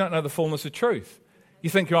 Because you don't know the fullness of truth. You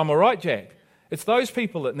think I'm all right, Jack. It's those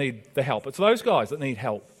people that need the help. It's those guys that need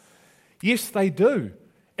help. Yes, they do.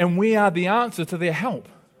 And we are the answer to their help.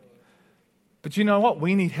 But you know what?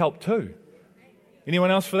 We need help too. Anyone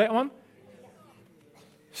else for that one?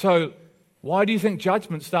 So, why do you think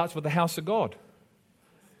judgment starts with the house of God?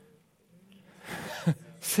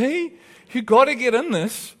 See? You've got to get in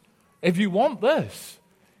this if you want this.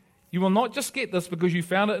 You will not just get this because you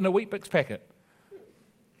found it in a Weet-Bix packet.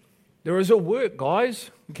 There is a work, guys,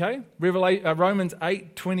 okay? Romans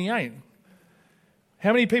 8:28.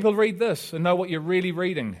 How many people read this and know what you're really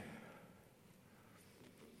reading?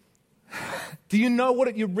 Do you know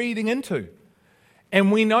what you're reading into?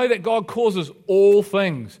 And we know that God causes all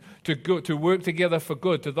things to work together for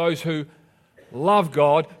good to those who love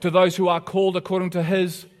God, to those who are called according to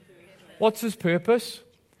His, what's His purpose?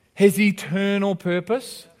 His eternal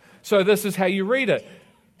purpose. So this is how you read it.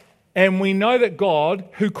 And we know that God,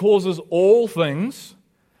 who causes all things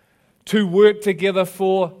to work together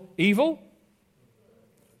for evil,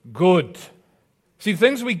 good. See,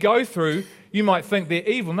 things we go through, you might think they're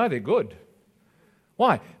evil. No, they're good.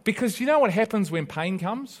 Why? Because you know what happens when pain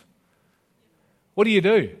comes? What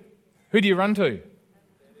do? Who do you run to?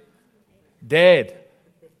 Dad.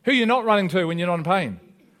 Who are you not running to when you're not in pain?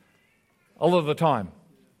 A lot of the time.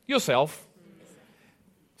 Yourself.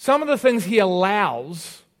 Some of the things He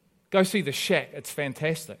allows. Go see The Shack. It's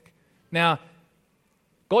fantastic. Now,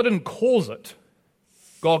 God didn't cause it.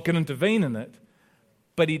 God can intervene in it,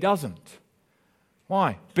 but He doesn't.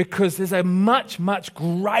 Why? Because there's a much, much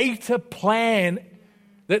greater plan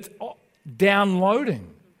that's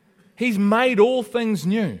downloading. He's made all things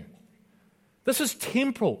new. This is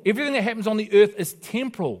temporal. Everything that happens on the earth is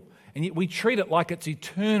temporal. And yet we treat it like it's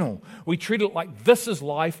eternal. We treat it like this is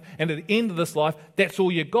life, and at the end of this life, that's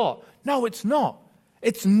all you got. No, it's not.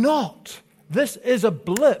 It's not. This is a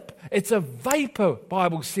blip. It's a vapor,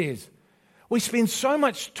 Bible says. We spend so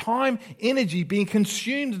much time, energy being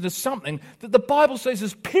consumed into something that the Bible says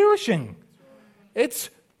is perishing. It's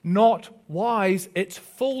not wise, it's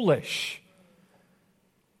foolish.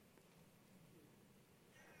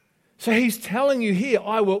 So he's telling you here,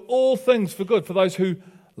 I will all things for good for those who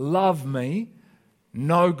love me,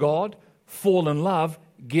 know God, fall in love,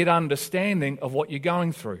 get understanding of what you're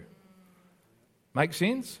going through. Make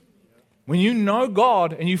sense? When you know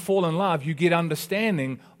God and you fall in love, you get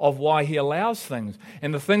understanding of why He allows things.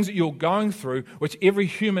 And the things that you're going through, which every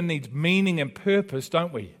human needs meaning and purpose,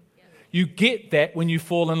 don't we? You get that when you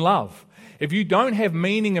fall in love. If you don't have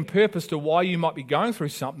meaning and purpose to why you might be going through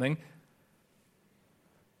something,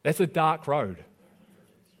 that's a dark road.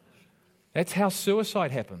 That's how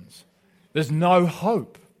suicide happens. There's no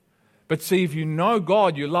hope. But see, if you know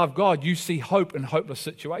God, you love God, you see hope in hopeless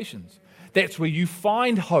situations. That's where you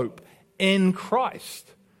find hope in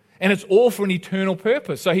Christ. And it's all for an eternal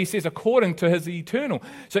purpose. So he says, according to his eternal.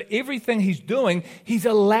 So everything he's doing, he's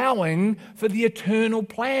allowing for the eternal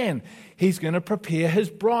plan. He's going to prepare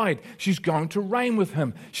his bride. She's going to reign with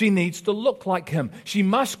him. She needs to look like him. She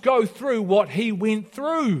must go through what he went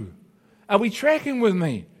through. Are we tracking with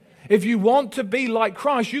me? If you want to be like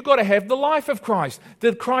Christ, you've got to have the life of Christ.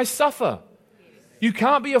 Did Christ suffer? You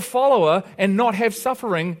can't be a follower and not have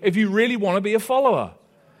suffering if you really want to be a follower.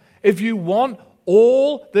 If you want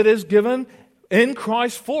all that is given in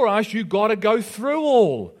Christ for us, you've got to go through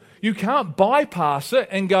all. You can't bypass it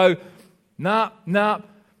and go, nah,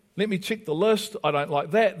 let me check the list. I don't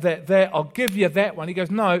like that. I'll give you that one. He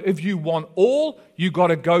goes, no, if you want all, you've got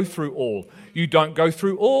to go through all. You don't go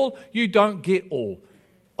through all, you don't get all.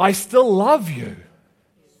 I still love you.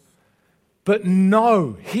 But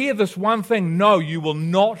no, hear this one thing, no, you will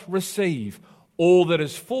not receive all that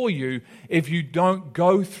is for you if you don't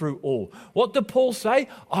go through all. What did Paul say?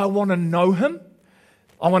 I want to know him.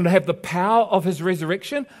 I want to have the power of his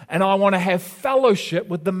resurrection, and I want to have fellowship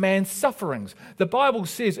with the man's sufferings. The Bible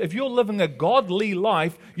says if you're living a godly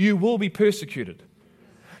life, you will be persecuted.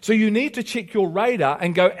 So you need to check your radar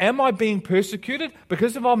and go, am I being persecuted?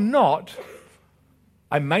 Because if I'm not,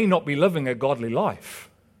 I may not be living a godly life.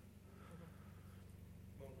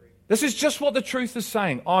 This is just what the truth is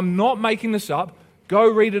saying. I'm not making this up. Go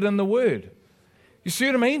read it in the Word. You see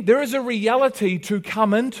what I mean? There is a reality to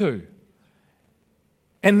come into.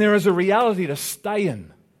 And there is a reality to stay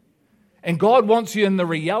in. And God wants you in the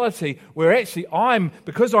reality where actually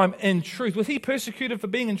because I'm in truth. Was he persecuted for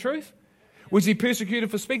being in truth? Was he persecuted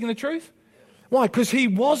for speaking the truth? Why? Because he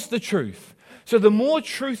was the truth. So the more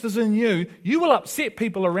truth is in you, you will upset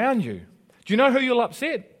people around you. Do you know who you'll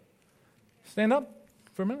upset? Stand up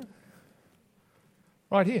for a minute.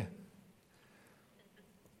 Right here.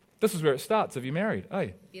 This is where it starts if you're married.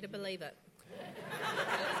 Hey. Better believe it.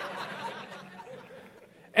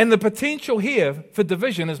 And the potential here for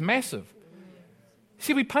division is massive.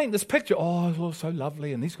 See, we paint this picture, it's all so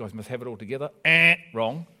lovely, and these guys must have it all together.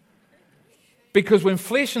 Wrong. Because when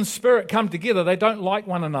flesh and spirit come together, they don't like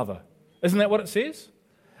one another. Isn't that what it says?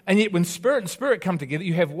 And yet when spirit and spirit come together,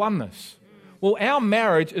 you have oneness. Well, our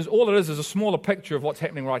marriage is all it is a smaller picture of what's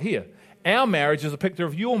happening right here. Our marriage is a picture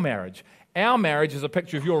of your marriage. Our marriage is a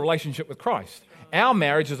picture of your relationship with Christ. Our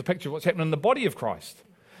marriage is a picture of what's happening in the body of Christ.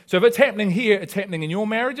 So if it's happening here, it's happening in your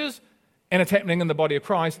marriages, and it's happening in the body of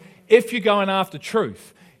Christ, if you're going after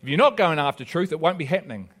truth. If you're not going after truth, it won't be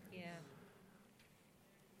happening. Yeah.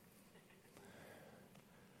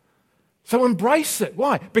 So embrace it.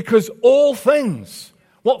 Why? Because all things.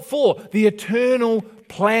 What for? The eternal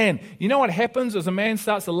plan. You know what happens as a man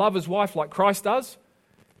starts to love his wife like Christ does?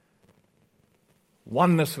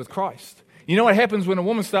 Oneness with Christ. You know what happens when a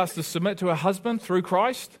woman starts to submit to her husband through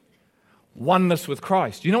Christ? Oneness with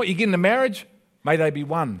Christ. You know what you get in a marriage? May they be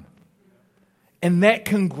one. And that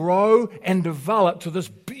can grow and develop to this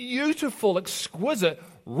beautiful, exquisite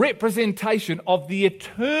representation of the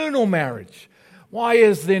eternal marriage. Why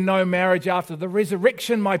is there no marriage after the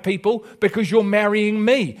resurrection, my people? Because you're marrying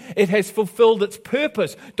me. It has fulfilled its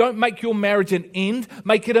purpose. Don't make your marriage an end.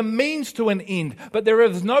 Make it a means to an end. But there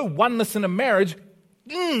is no oneness in a marriage.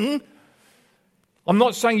 I'm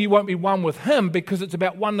not saying you won't be one with him because it's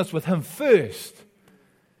about oneness with him first.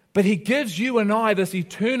 But he gives you and I this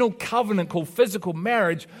eternal covenant called physical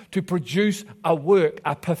marriage to produce a work,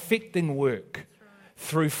 a perfecting work.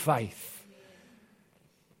 through faith.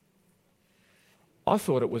 I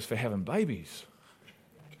thought it was for having babies.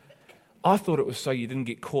 I thought it was so you didn't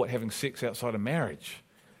get caught having sex outside of marriage.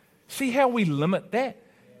 See how we limit that?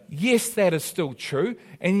 Yes, that is still true.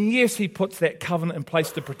 And yes, he puts that covenant in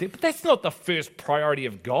place to protect. But that's not the first priority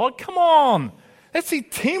of God. Come on. That's the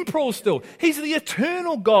temporal still. He's the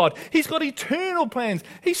eternal God. He's got eternal plans.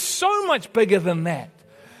 He's so much bigger than that.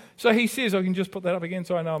 So he says, I can just put that up again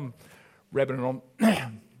so I know I'm rabbiting on.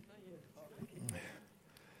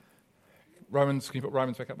 Romans, can you put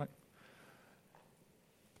Romans back up, mate?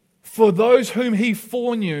 For those whom he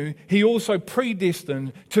foreknew, he also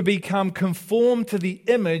predestined to become conformed to the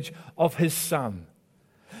image of his Son,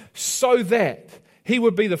 so that he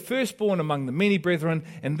would be the firstborn among the many brethren,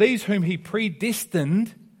 and these whom he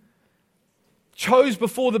predestined, chose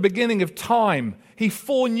before the beginning of time. He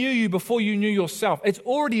foreknew you before you knew yourself. It's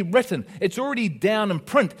already written. It's already down in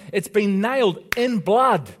print. It's been nailed in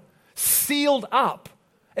blood, sealed up.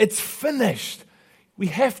 It's finished. We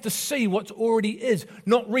have to see what's already is,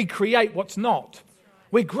 not recreate what's not.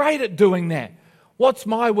 We're great at doing that. What's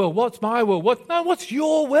my will? What's my will? What's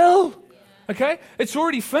your will? Okay? It's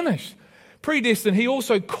already finished. Predestined, he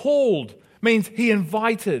also called, means he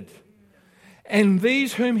invited. And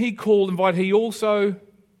these whom he called, invited, he also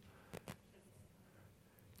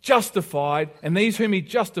justified. And these whom he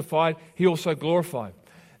justified, he also glorified.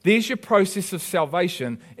 There's your process of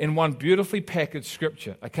salvation in one beautifully packaged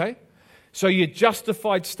scripture, okay? So your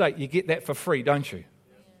justified state, you get that for free, don't you?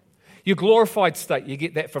 Your glorified state, you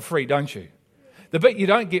get that for free, don't you? The bit you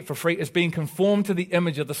don't get for free is being conformed to the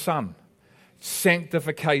image of the Son.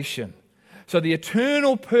 Sanctification. So the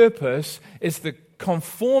eternal purpose is the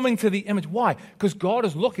conforming to the image. Why? Because God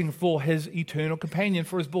is looking for his eternal companion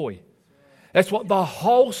for his boy. That's what the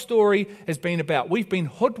whole story has been about. We've been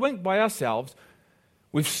hoodwinked by ourselves.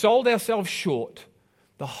 We've sold ourselves short.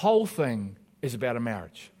 The whole thing is about a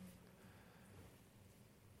marriage.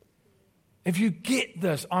 If you get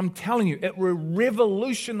this, I'm telling you, it will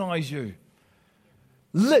revolutionize you.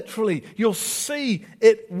 Literally, you'll see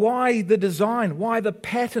it, why the design, why the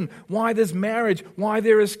pattern, why there's marriage, why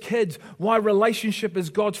there is kids, why relationship is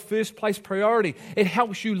God's first place priority. It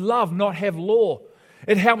helps you love, not have law.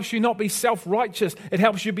 It helps you not be self-righteous. It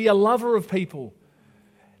helps you be a lover of people.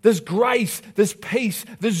 There's grace, there's peace,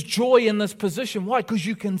 there's joy in this position. Why? Because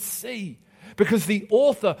you can see. Because the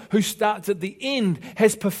author who starts at the end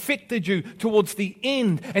has perfected you towards the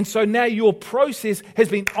end. And so now your process has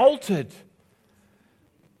been altered.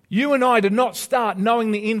 You and I did not start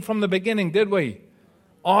knowing the end from the beginning, did we?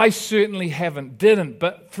 I certainly didn't.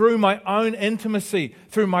 But through my own intimacy,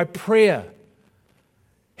 through my prayer,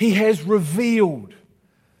 he has revealed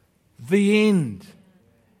the end.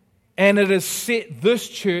 And it has set this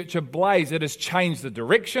church ablaze. It has changed the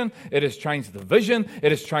direction. It has changed the vision.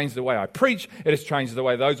 It has changed the way I preach. It has changed the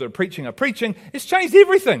way those that are preaching are preaching. It's changed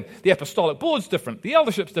everything. The apostolic board's different. The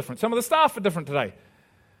eldership's different. Some of the staff are different today.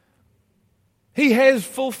 He has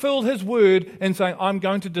fulfilled his word in saying, I'm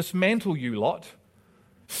going to dismantle you lot,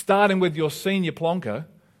 starting with your senior plonker,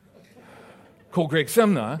 called Greg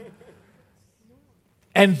Simnor,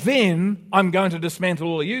 and then I'm going to dismantle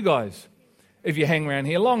all of you guys if you hang around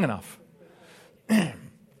here long enough.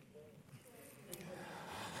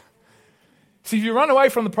 See, if you run away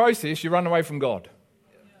from the process, you run away from God.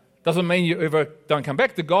 Doesn't mean you ever don't come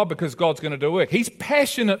back to God, because God's going to do work. He's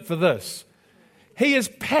passionate for this. He is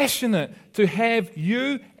passionate to have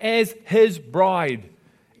you as his bride,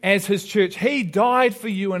 as his church. He died for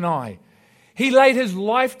you and I. He laid his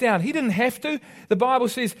life down. He didn't have to. The Bible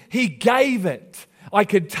says he gave it. I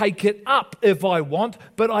could take it up if I want,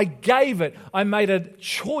 but I gave it. I made a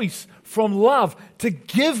choice from love to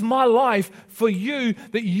give my life for you,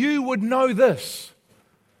 that you would know this.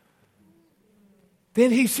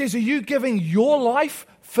 Then he says, are you giving your life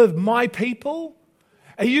for my people?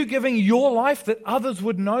 Are you giving your life that others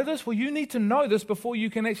would know this? Well, you need to know this before you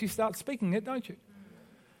can actually start speaking it, don't you?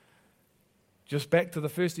 Just back to the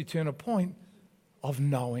first eternal point of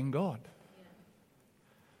knowing God.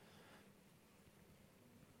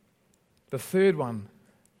 The third one,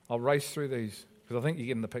 I'll race through these because I think you're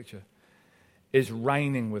getting the picture, is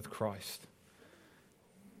reigning with Christ.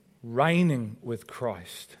 Reigning with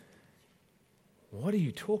Christ. What are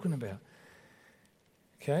you talking about?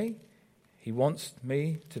 Okay, he wants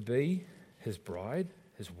me to be his bride,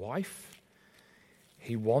 his wife.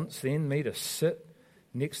 He wants then me to sit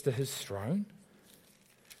next to his throne.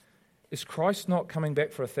 Is Christ not coming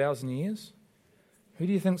back for 1,000 years? Who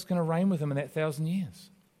do you think is going to reign with him in that 1,000 years?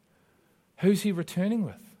 Who's he returning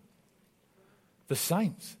with? The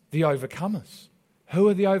saints, the overcomers. Who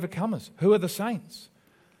are the overcomers? Who are the saints?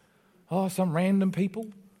 Oh, some random people?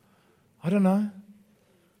 I don't know.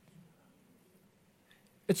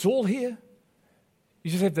 It's all here.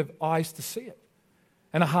 You just have the eyes to see it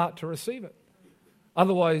and a heart to receive it.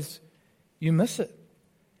 Otherwise, you miss it.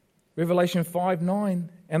 Revelation 5:9,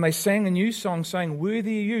 and they sang a new song saying,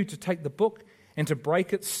 "Worthy are you to take the book and to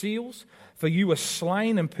break its seals, for you were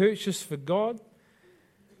slain and purchased for God.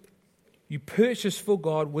 You purchased for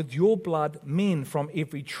God with your blood men from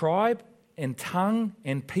every tribe and tongue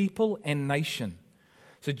and people and nation."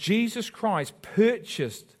 So Jesus Christ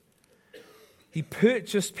He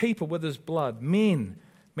purchased people with his blood, men,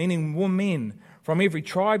 meaning women, from every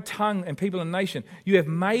tribe, tongue, and people and nation. You have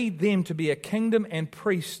made them to be a kingdom and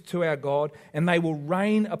priests to our God, and they will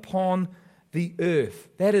reign upon the earth.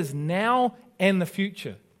 That is now and the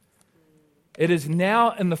future. It is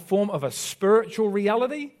now in the form of a spiritual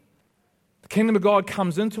reality. The kingdom of God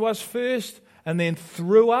comes into us first and then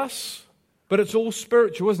through us, but it's all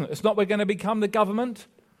spiritual, isn't it? It's not we're going to become the government.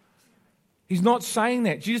 He's not saying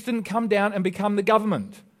that. Jesus didn't come down and become the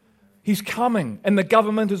government. He's coming, and the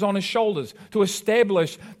government is on his shoulders to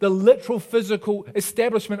establish the literal physical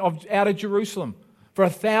establishment out of Jerusalem for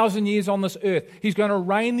 1,000 years on this earth. He's going to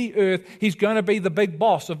reign the earth. He's going to be the big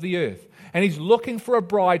boss of the earth. And he's looking for a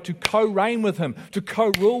bride to co-reign with him, to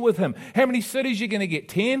co-rule with him. How many cities are you going to get?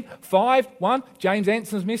 10? 5? 1? James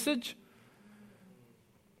Anson's message?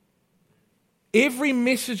 Every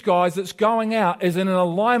message, guys, that's going out is in an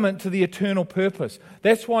alignment to the eternal purpose.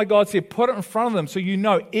 That's why God said, put it in front of them so you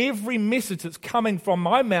know every message that's coming from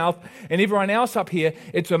my mouth and everyone else up here,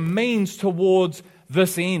 it's a means towards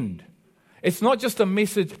this end. It's not just a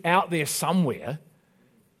message out there somewhere.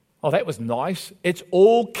 Oh, that was nice. It's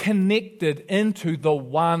all connected into the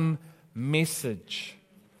one message.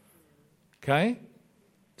 Okay?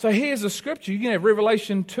 So here's a scripture. You can have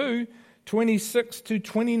Revelation 2:26 to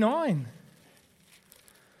 29.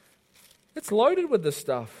 It's loaded with this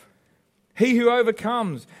stuff. He who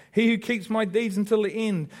overcomes, he who keeps my deeds until the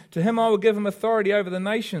end, to him I will give him authority over the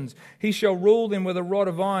nations. He shall rule them with a rod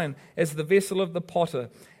of iron, as the vessel of the potter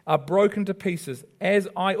are broken to pieces. As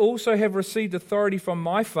I also have received authority from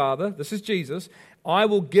my Father, this is Jesus, I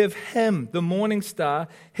will give him the morning star.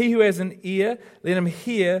 He who has an ear, let him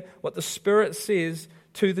hear what the Spirit says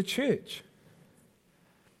to the church.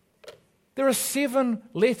 There are 7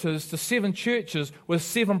 letters to 7 churches with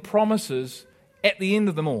 7 promises at the end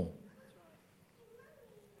of them all.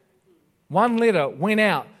 One letter went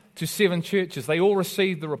out to 7 churches. They all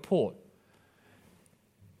received the report.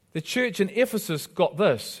 The church in Ephesus got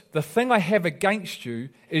this: the thing I have against you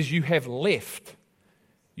is you have left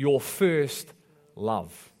your first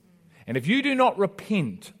love. And if you do not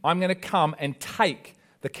repent, I'm going to come and take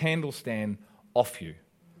the candlestand off you.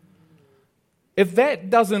 If that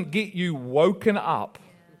doesn't get you woken up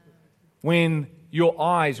when your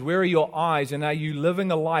eyes, where are your eyes, and are you living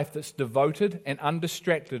a life that's devoted and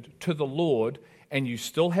undistracted to the Lord, and you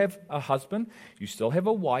still have a husband, you still have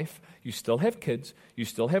a wife, you still have kids, you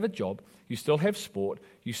still have a job, you still have sport,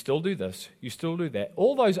 you still do this, you still do that,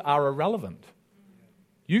 all those are irrelevant.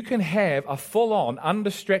 You can have a full-on,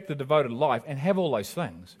 undistracted, devoted life and have all those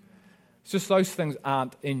things. It's just those things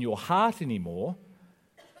aren't in your heart anymore.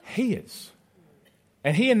 He is.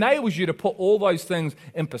 And he enables you to put all those things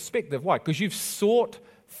in perspective. Why? Because you've sought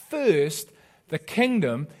first the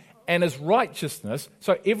kingdom and his righteousness,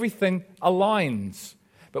 so everything aligns.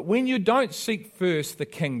 But when you don't seek first the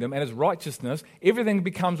kingdom and his righteousness, everything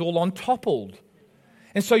becomes all on toppled.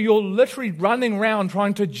 And so you're literally running around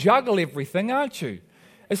trying to juggle everything, aren't you?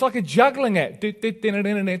 It's like a juggling act. Oh,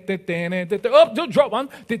 drop one.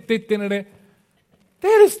 That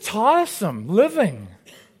is tiresome living.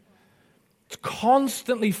 It's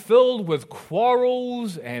constantly filled with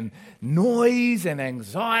quarrels and noise and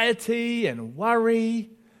anxiety and worry.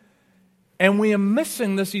 And we are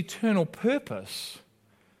missing this eternal purpose.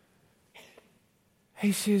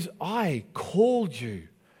 He says, I called you,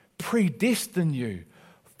 predestined you,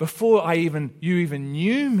 before you even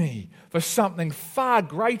knew me, for something far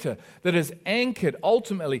greater that is anchored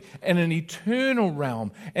ultimately in an eternal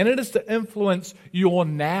realm. And it is to influence your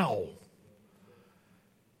now.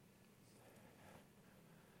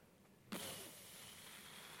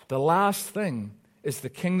 The last thing is the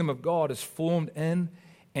kingdom of God is formed in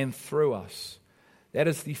and through us. That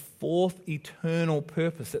is the fourth eternal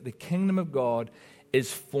purpose, that the kingdom of God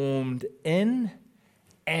is formed in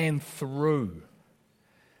and through.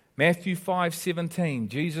 Matthew 5:17,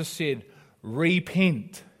 Jesus said,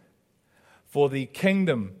 repent, for the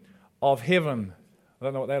kingdom of heaven. I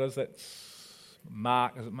don't know what that is. That's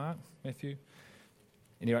Mark. Is it Mark? Matthew?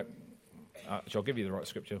 Anyway, I'll give you the right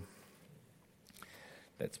scripture.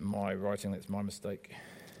 That's my writing, that's my mistake.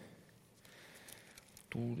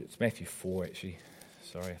 It's Matthew 4, actually.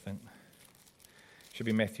 Sorry, I think. Should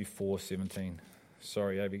be Matthew 4:17.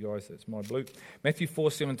 Sorry, AV guys, that's my bloop. Matthew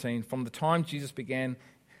 4:17. From the time Jesus began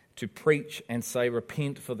to preach and say,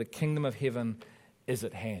 repent, for the kingdom of heaven is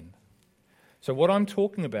at hand. So what I'm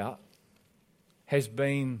talking about has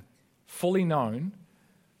been fully known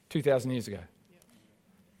 2,000 years ago.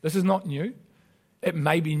 This is not new. It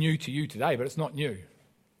may be new to you today, but it's not new.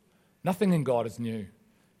 Nothing in God is new.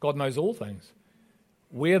 God knows all things.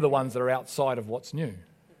 We're the ones that are outside of what's new.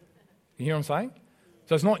 You hear what I'm saying?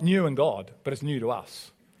 So it's not new in God, but it's new to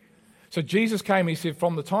us. So Jesus came, he said,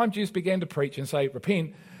 from the time Jesus began to preach and say,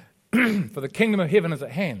 repent, for the kingdom of heaven is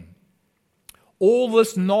at hand. All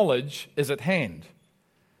this knowledge is at hand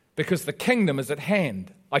because the kingdom is at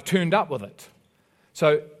hand. I turned up with it.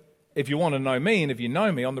 So if you want to know me, and if you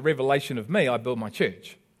know me, on the revelation of me, I build my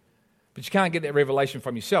church. But you can't get that revelation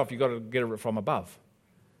from yourself. You've got to get it from above.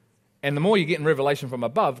 And the more you get in revelation from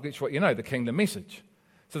above, that's what you know, the kingdom message.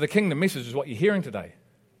 So the kingdom message is what you're hearing today.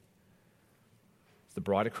 It's the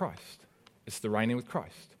bride of Christ. It's the reigning with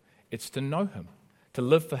Christ. It's to know him, to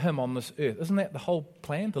live for him on this earth. Isn't that the whole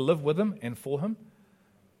plan, to live with him and for him?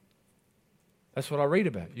 That's what I read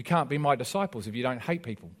about. You can't be my disciples if you don't hate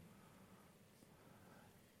people.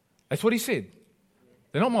 That's what he said.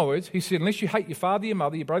 They're not my words. He said, unless you hate your father, your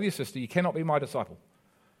mother, your brother, your sister, you cannot be my disciple.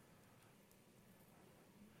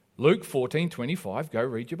 Luke 14:25, go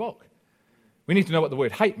read your book. We need to know what the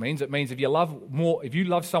word hate means. It means if you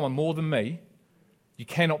love someone more than me, you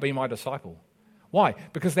cannot be my disciple. Why?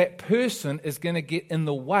 Because that person is going to get in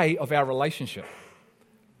the way of our relationship.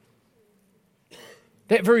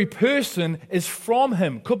 That very person is from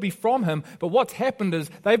him, could be from him, but what's happened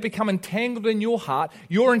is they've become entangled in your heart,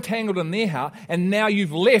 you're entangled in their heart, and now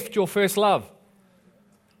you've left your first love.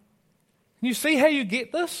 Can you see how you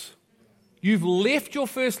get this? You've left your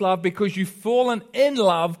first love because you've fallen in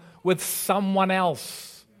love with someone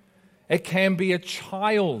else. It can be a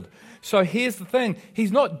child. So here's the thing.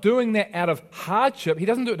 He's not doing that out of hardship. He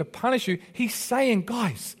doesn't do it to punish you. He's saying,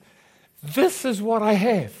 guys, this is what I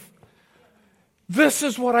have. This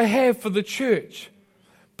is what I have for the church.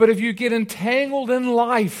 But if you get entangled in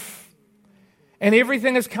life, and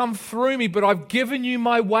everything has come through me, but I've given you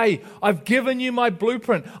my way. I've given you my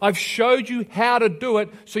blueprint. I've showed you how to do it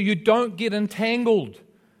so you don't get entangled.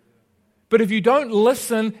 But if you don't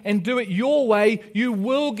listen and do it your way, you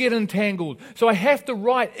will get entangled. So I have to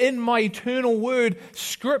write in my eternal word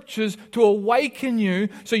scriptures to awaken you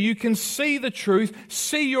so you can see the truth,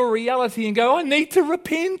 see your reality and go, I need to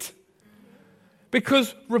repent.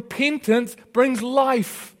 Because repentance brings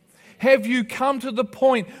life. Have you come to the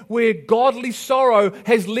point where godly sorrow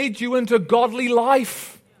has led you into godly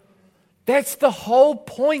life? That's the whole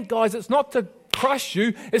point, guys. It's not to crush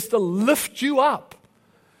you, it's to lift you up.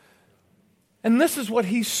 And this is what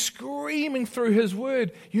he's screaming through his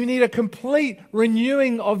word. You need a complete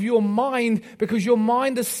renewing of your mind because your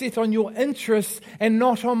mind is set on your interests and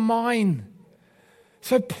not on mine.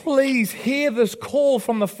 So please hear this call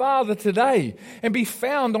from the Father today and be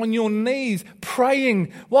found on your knees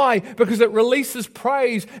praying. Why? Because it releases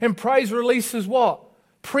praise, and praise releases what?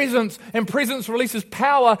 Presence, and presence releases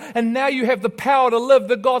power, and now you have the power to live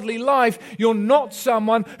the godly life. You're not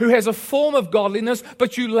someone who has a form of godliness,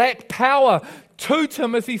 but you lack power. 2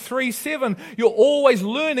 Timothy 3:7, you're always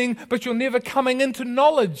learning, but you're never coming into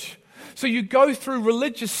knowledge. So you go through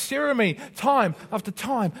religious ceremony time after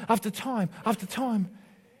time after time after time,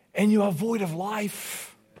 and you are void of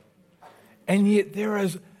life. And yet there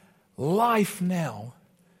is life now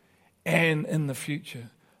and in the future.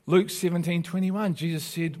 Luke 17:21, Jesus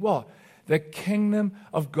said what? The kingdom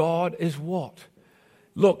of God is what?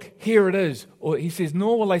 Look, here it is. Or he says,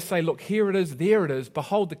 nor will they say, look, here it is, there it is.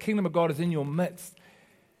 Behold, the kingdom of God is in your midst.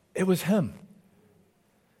 It was him.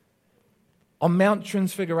 On Mount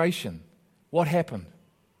Transfiguration, what happened?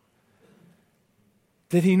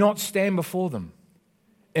 Did he not stand before them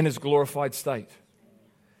in his glorified state?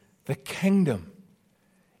 The kingdom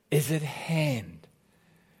is at hand.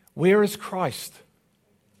 Where is Christ?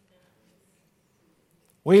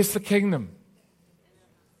 Where's the kingdom?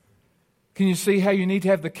 Can you see how you need to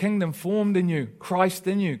have the kingdom formed in you? Christ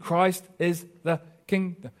in you. Christ is the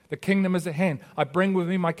kingdom. The kingdom is at hand. I bring with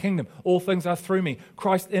me my kingdom. All things are through me.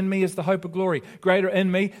 Christ in me is the hope of glory. Greater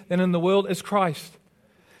in me than in the world is Christ.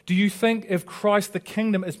 Do you think if Christ, the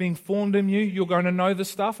kingdom, is being formed in you, you're going to know this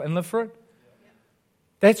stuff and live for it?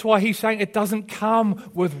 That's why he's saying it doesn't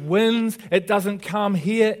come with winds. It doesn't come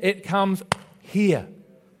here. It comes here.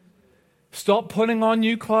 Stop putting on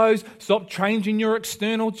new clothes. Stop changing your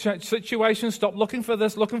external situation. Stop looking for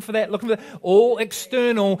this, looking for that, looking for that. All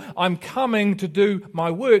external. I'm coming to do my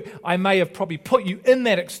work. I may have probably put you in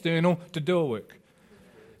that external to do a work.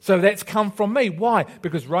 So that's come from me. Why?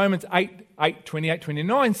 Because Romans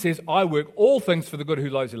 8:28-29 says, I work all things for the good of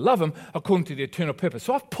those who love him according to the eternal purpose.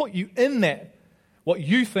 So I've put you in that, what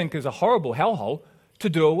you think is a horrible hellhole, to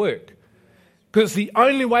do a work. Because it's the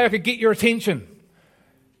only way I could get your attention.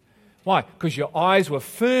 Why? Because your eyes were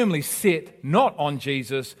firmly set not on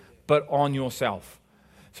Jesus, but on yourself.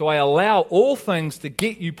 So I allow all things to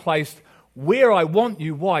get you placed where I want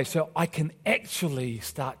you. Why? So I can actually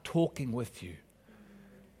start talking with you.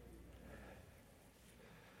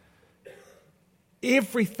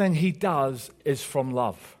 Everything he does is from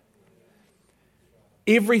love.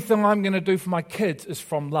 Everything I'm going to do for my kids is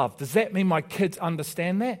from love. Does that mean my kids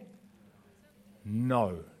understand that?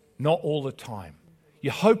 No, not all the time. You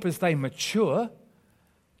hope as they mature,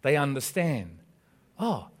 they understand.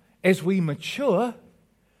 As we mature,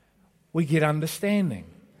 we get understanding.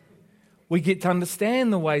 We get to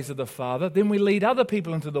understand the ways of the Father. Then we lead other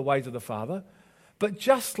people into the ways of the Father. But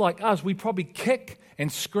just like us, we probably kick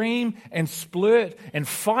and scream and splurt and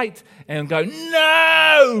fight and go,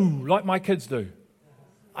 no, like my kids do.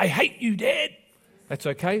 I hate you, Dad. That's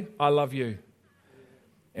okay. I love you.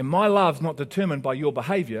 And my love's not determined by your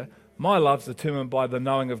behavior. My love's determined by the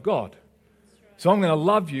knowing of God. So I'm going to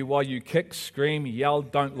love you while you kick, scream, yell,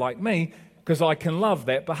 don't like me, because I can love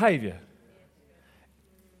that behavior.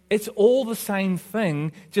 It's all the same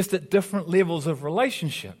thing, just at different levels of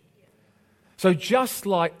relationship. So just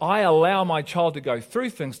like I allow my child to go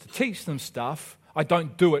through things to teach them stuff, I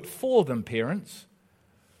don't do it for them, parents.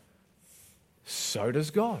 So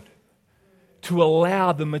does God. To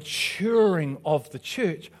allow the maturing of the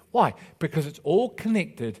church. Why? Because it's all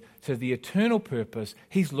connected to the eternal purpose.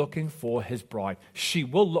 He's looking for his bride. She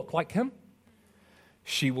will look like him.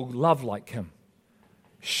 She will love like him.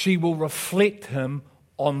 She will reflect him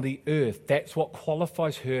on the earth. That's what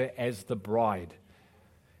qualifies her as the bride.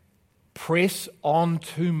 Press on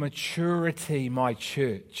to maturity, my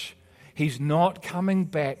church. He's not coming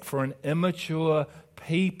back for an immature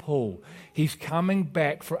people. He's coming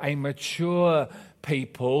back for a mature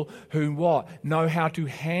people who what? Know how to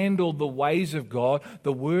handle the ways of God,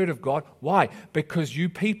 the Word of God. Why? Because you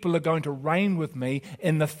people are going to reign with me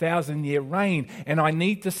in the 1,000-year reign. And I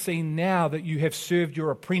need to see now that you have served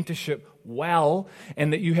your apprenticeship well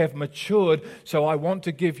and that you have matured. So I want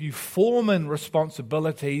to give you foreman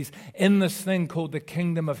responsibilities in this thing called the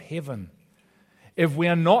kingdom of heaven. If we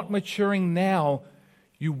are not maturing now,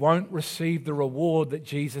 you won't receive the reward that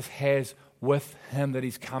Jesus has with him, that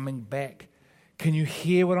he's coming back. Can you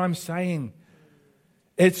hear what I'm saying?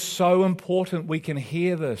 It's so important we can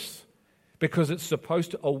hear this because it's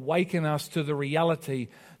supposed to awaken us to the reality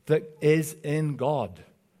that is in God.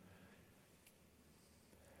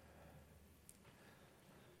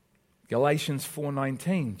 Galatians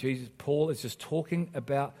 4:19, Paul is just talking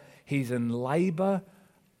about he's in labor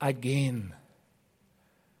again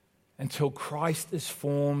until Christ is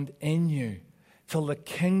formed in you. Till the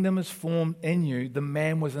kingdom is formed in you, the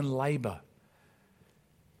man was in labor.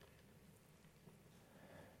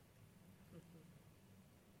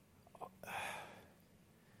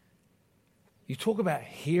 You talk about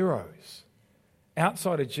heroes.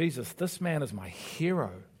 Outside of Jesus, this man is my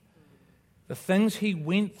hero. The things he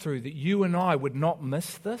went through, that you and I would not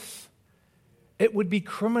miss this. It would be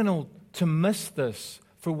criminal to miss this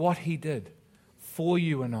for what he did for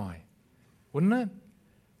you and I. Wouldn't it?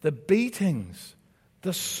 The beatings,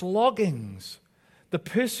 the sloggings, the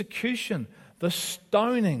persecution, the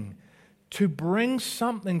stoning, to bring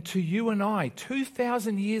something to you and I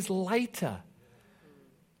 2,000 years later.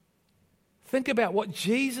 Think about what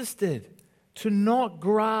Jesus did. To not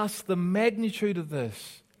grasp the magnitude of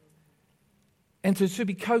this and to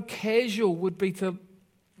be co-casual would be to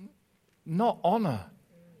not honor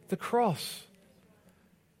the cross.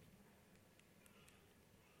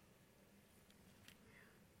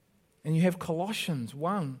 And you have Colossians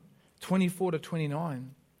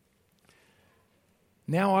 1:24-29.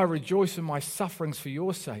 Now I rejoice in my sufferings for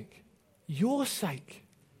your sake. Your sake.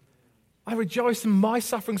 I rejoice in my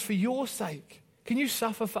sufferings for your sake. Can you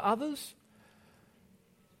suffer for others?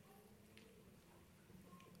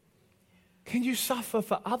 Can you suffer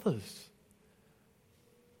for others?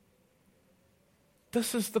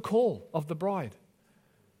 This is the call of the bride.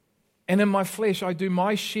 And in my flesh, I do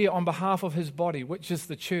my share on behalf of his body, which is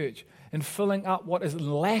the church, in filling up what is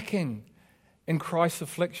lacking in Christ's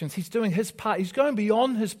afflictions. He's doing his part. He's going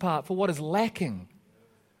beyond his part for what is lacking.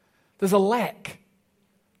 There's a lack.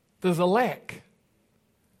 There's a lack.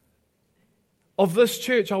 of this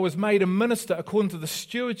church, I was made a minister according to the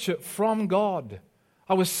stewardship from God.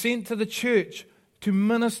 I was sent to the church to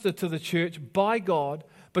minister to the church by God,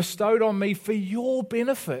 bestowed on me for your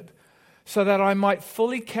benefit, so that I might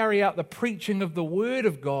fully carry out the preaching of the word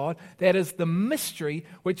of God, that is the mystery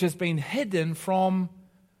which has been hidden from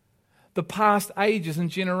the past ages and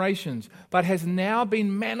generations, but has now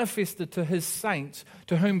been manifested to his saints,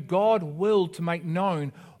 to whom God willed to make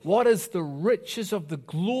known what is the riches of the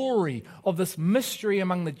glory of this mystery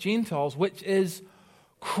among the Gentiles, which is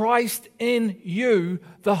Christ in you,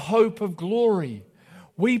 the hope of glory.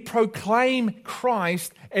 We proclaim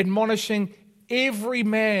Christ, admonishing every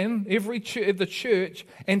man, the church,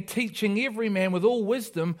 and teaching every man with all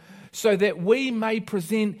wisdom, so that we may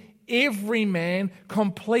present every man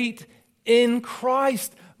complete in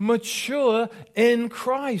Christ, mature in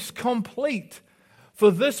Christ, complete. For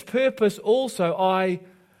this purpose also I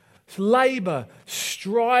labor,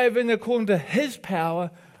 striving according to his power,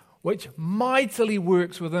 which mightily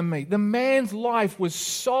works within me. The man's life was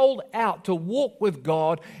sold out to walk with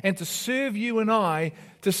God and to serve you and I,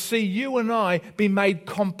 to see you and I be made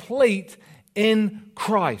complete in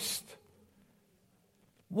Christ.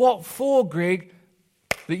 What for, Greg?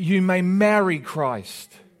 That you may marry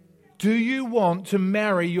Christ. Do you want to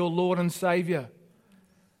marry your Lord and Savior?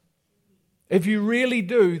 If you really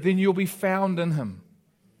do, then you'll be found in him.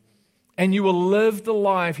 And you will live the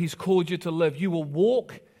life he's called you to live. You will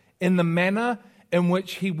walk in the manner in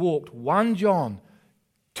which he walked. 1 John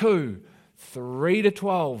 2, 3 to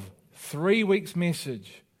 12, 3 weeks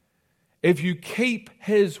message. If you keep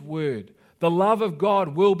his word, the love of God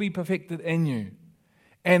will be perfected in you.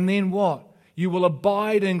 And then what? You will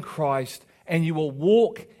abide in Christ and you will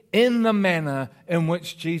walk in the manner in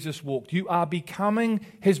which Jesus walked. You are becoming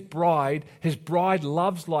his bride. His bride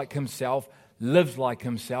loves like himself, lives like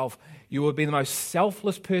himself. You will be the most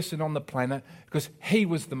selfless person on the planet because he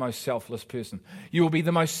was the most selfless person. You will be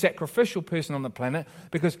the most sacrificial person on the planet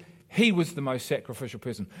because he was the most sacrificial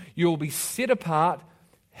person. You will be set apart.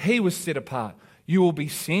 He was set apart. You will be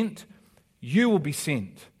sent. You will be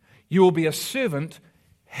sent. You will be a servant.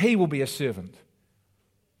 He will be a servant.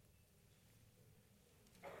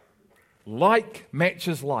 Like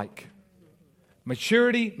matches like.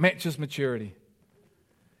 Maturity matches maturity.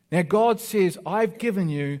 Now God says, I've given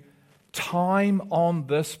you time on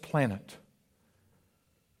this planet.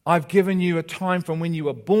 I've given you a time from when you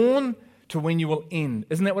were born to when you will end.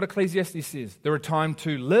 Isn't that what Ecclesiastes says? There are a time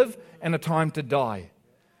to live and a time to die.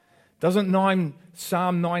 Doesn't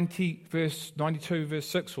Psalm 90, verse 92, verse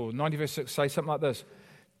 6 or 90, verse 6 say something like this?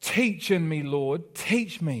 Teach in me, Lord,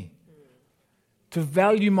 teach me to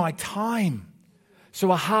value my time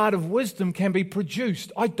so a heart of wisdom can be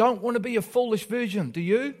produced. I don't want to be a foolish virgin, do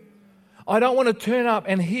you? I don't want to turn up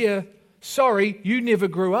and hear, sorry, you never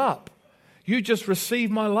grew up. You just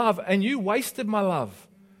received my love and you wasted my love.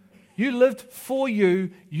 You lived for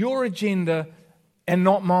you, your agenda, and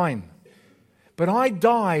not mine. But I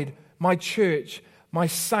died, my church, my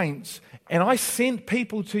saints, and I sent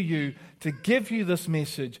people to you to give you this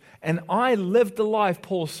message. And I lived the life,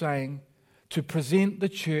 Paul's saying, to present the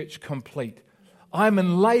church complete. I'm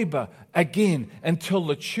in labor again until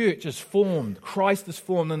the church is formed. Christ is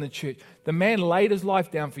formed in the church. The man laid his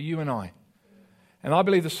life down for you and I. And I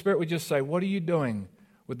believe the Spirit would just say, what are you doing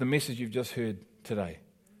with the message you've just heard today?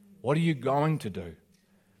 What are you going to do?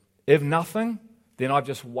 If nothing, then I've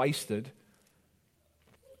just wasted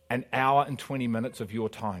an hour and 20 minutes of your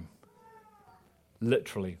time.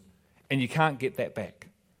 Literally. And you can't get that back.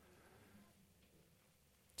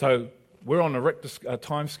 So we're on a Richter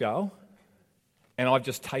time scale, and I've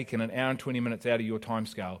just taken an hour and 20 minutes out of your time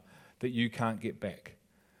scale that you can't get back.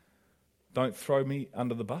 Don't throw me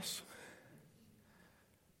under the bus,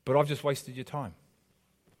 but I've just wasted your time.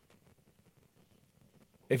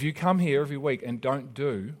 If you come here every week and don't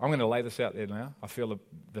do, I'm going to lay this out there now. I feel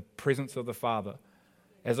the presence of the Father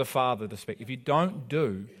as a father to speak. If you don't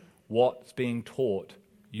do what's being taught,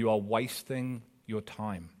 you are wasting your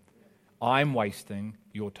time. I'm wasting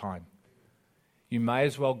your time. You may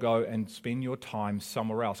as well go and spend your time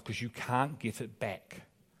somewhere else because you can't get it back.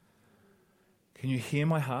 Can you hear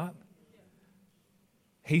my heart?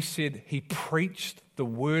 He said he preached the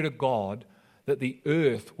Word of God that the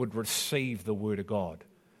earth would receive the Word of God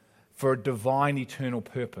for a divine eternal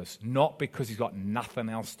purpose, not because he's got nothing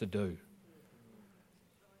else to do.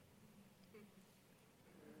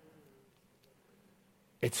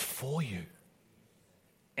 It's for you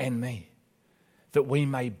and me that we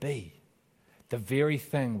may be the very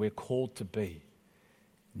thing we're called to be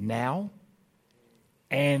now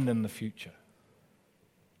and in the future.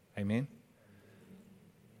 Amen.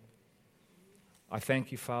 I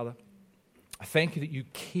thank you, Father. I thank you that you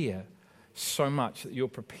care so much that you're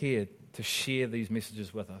prepared to share these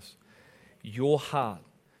messages with us. Your heart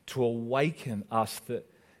to awaken us, that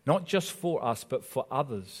not just for us, but for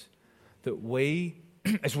others, that we,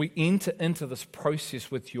 as we enter into this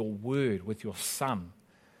process with your word, with your Son,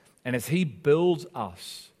 and as he builds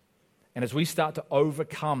us, and as we start to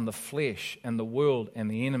overcome the flesh and the world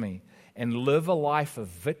and the enemy and live a life of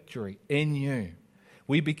victory in you,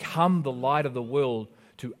 we become the light of the world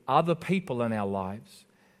to other people in our lives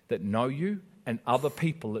that know you and other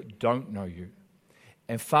people that don't know you.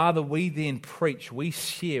 And Father, we then preach, we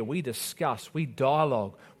share, we discuss, we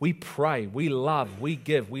dialogue, we pray, we love, we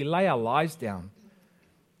give, we lay our lives down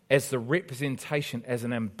as the representation, as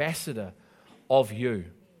an ambassador of you,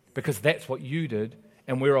 because that's what you did,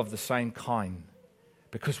 and we're of the same kind,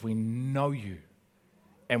 because we know you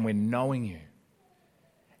and we're knowing you.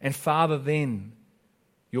 And Father, then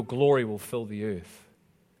your glory will fill the earth.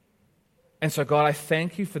 And so, God, I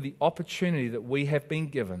thank you for the opportunity that we have been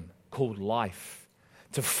given, called life,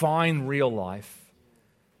 to find real life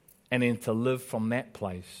and then to live from that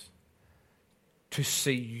place, to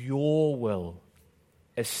see your will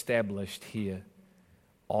established here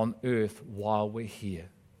on earth while we're here.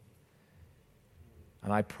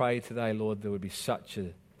 And I pray today, Lord, there would be such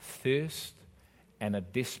a thirst and a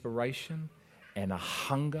desperation and a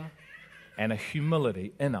hunger and a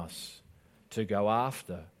humility in us to go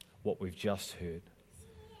after what we've just heard.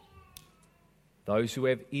 Those who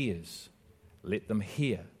have ears, let them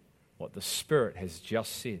hear what the Spirit has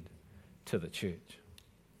just said to the church.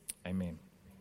 Amen.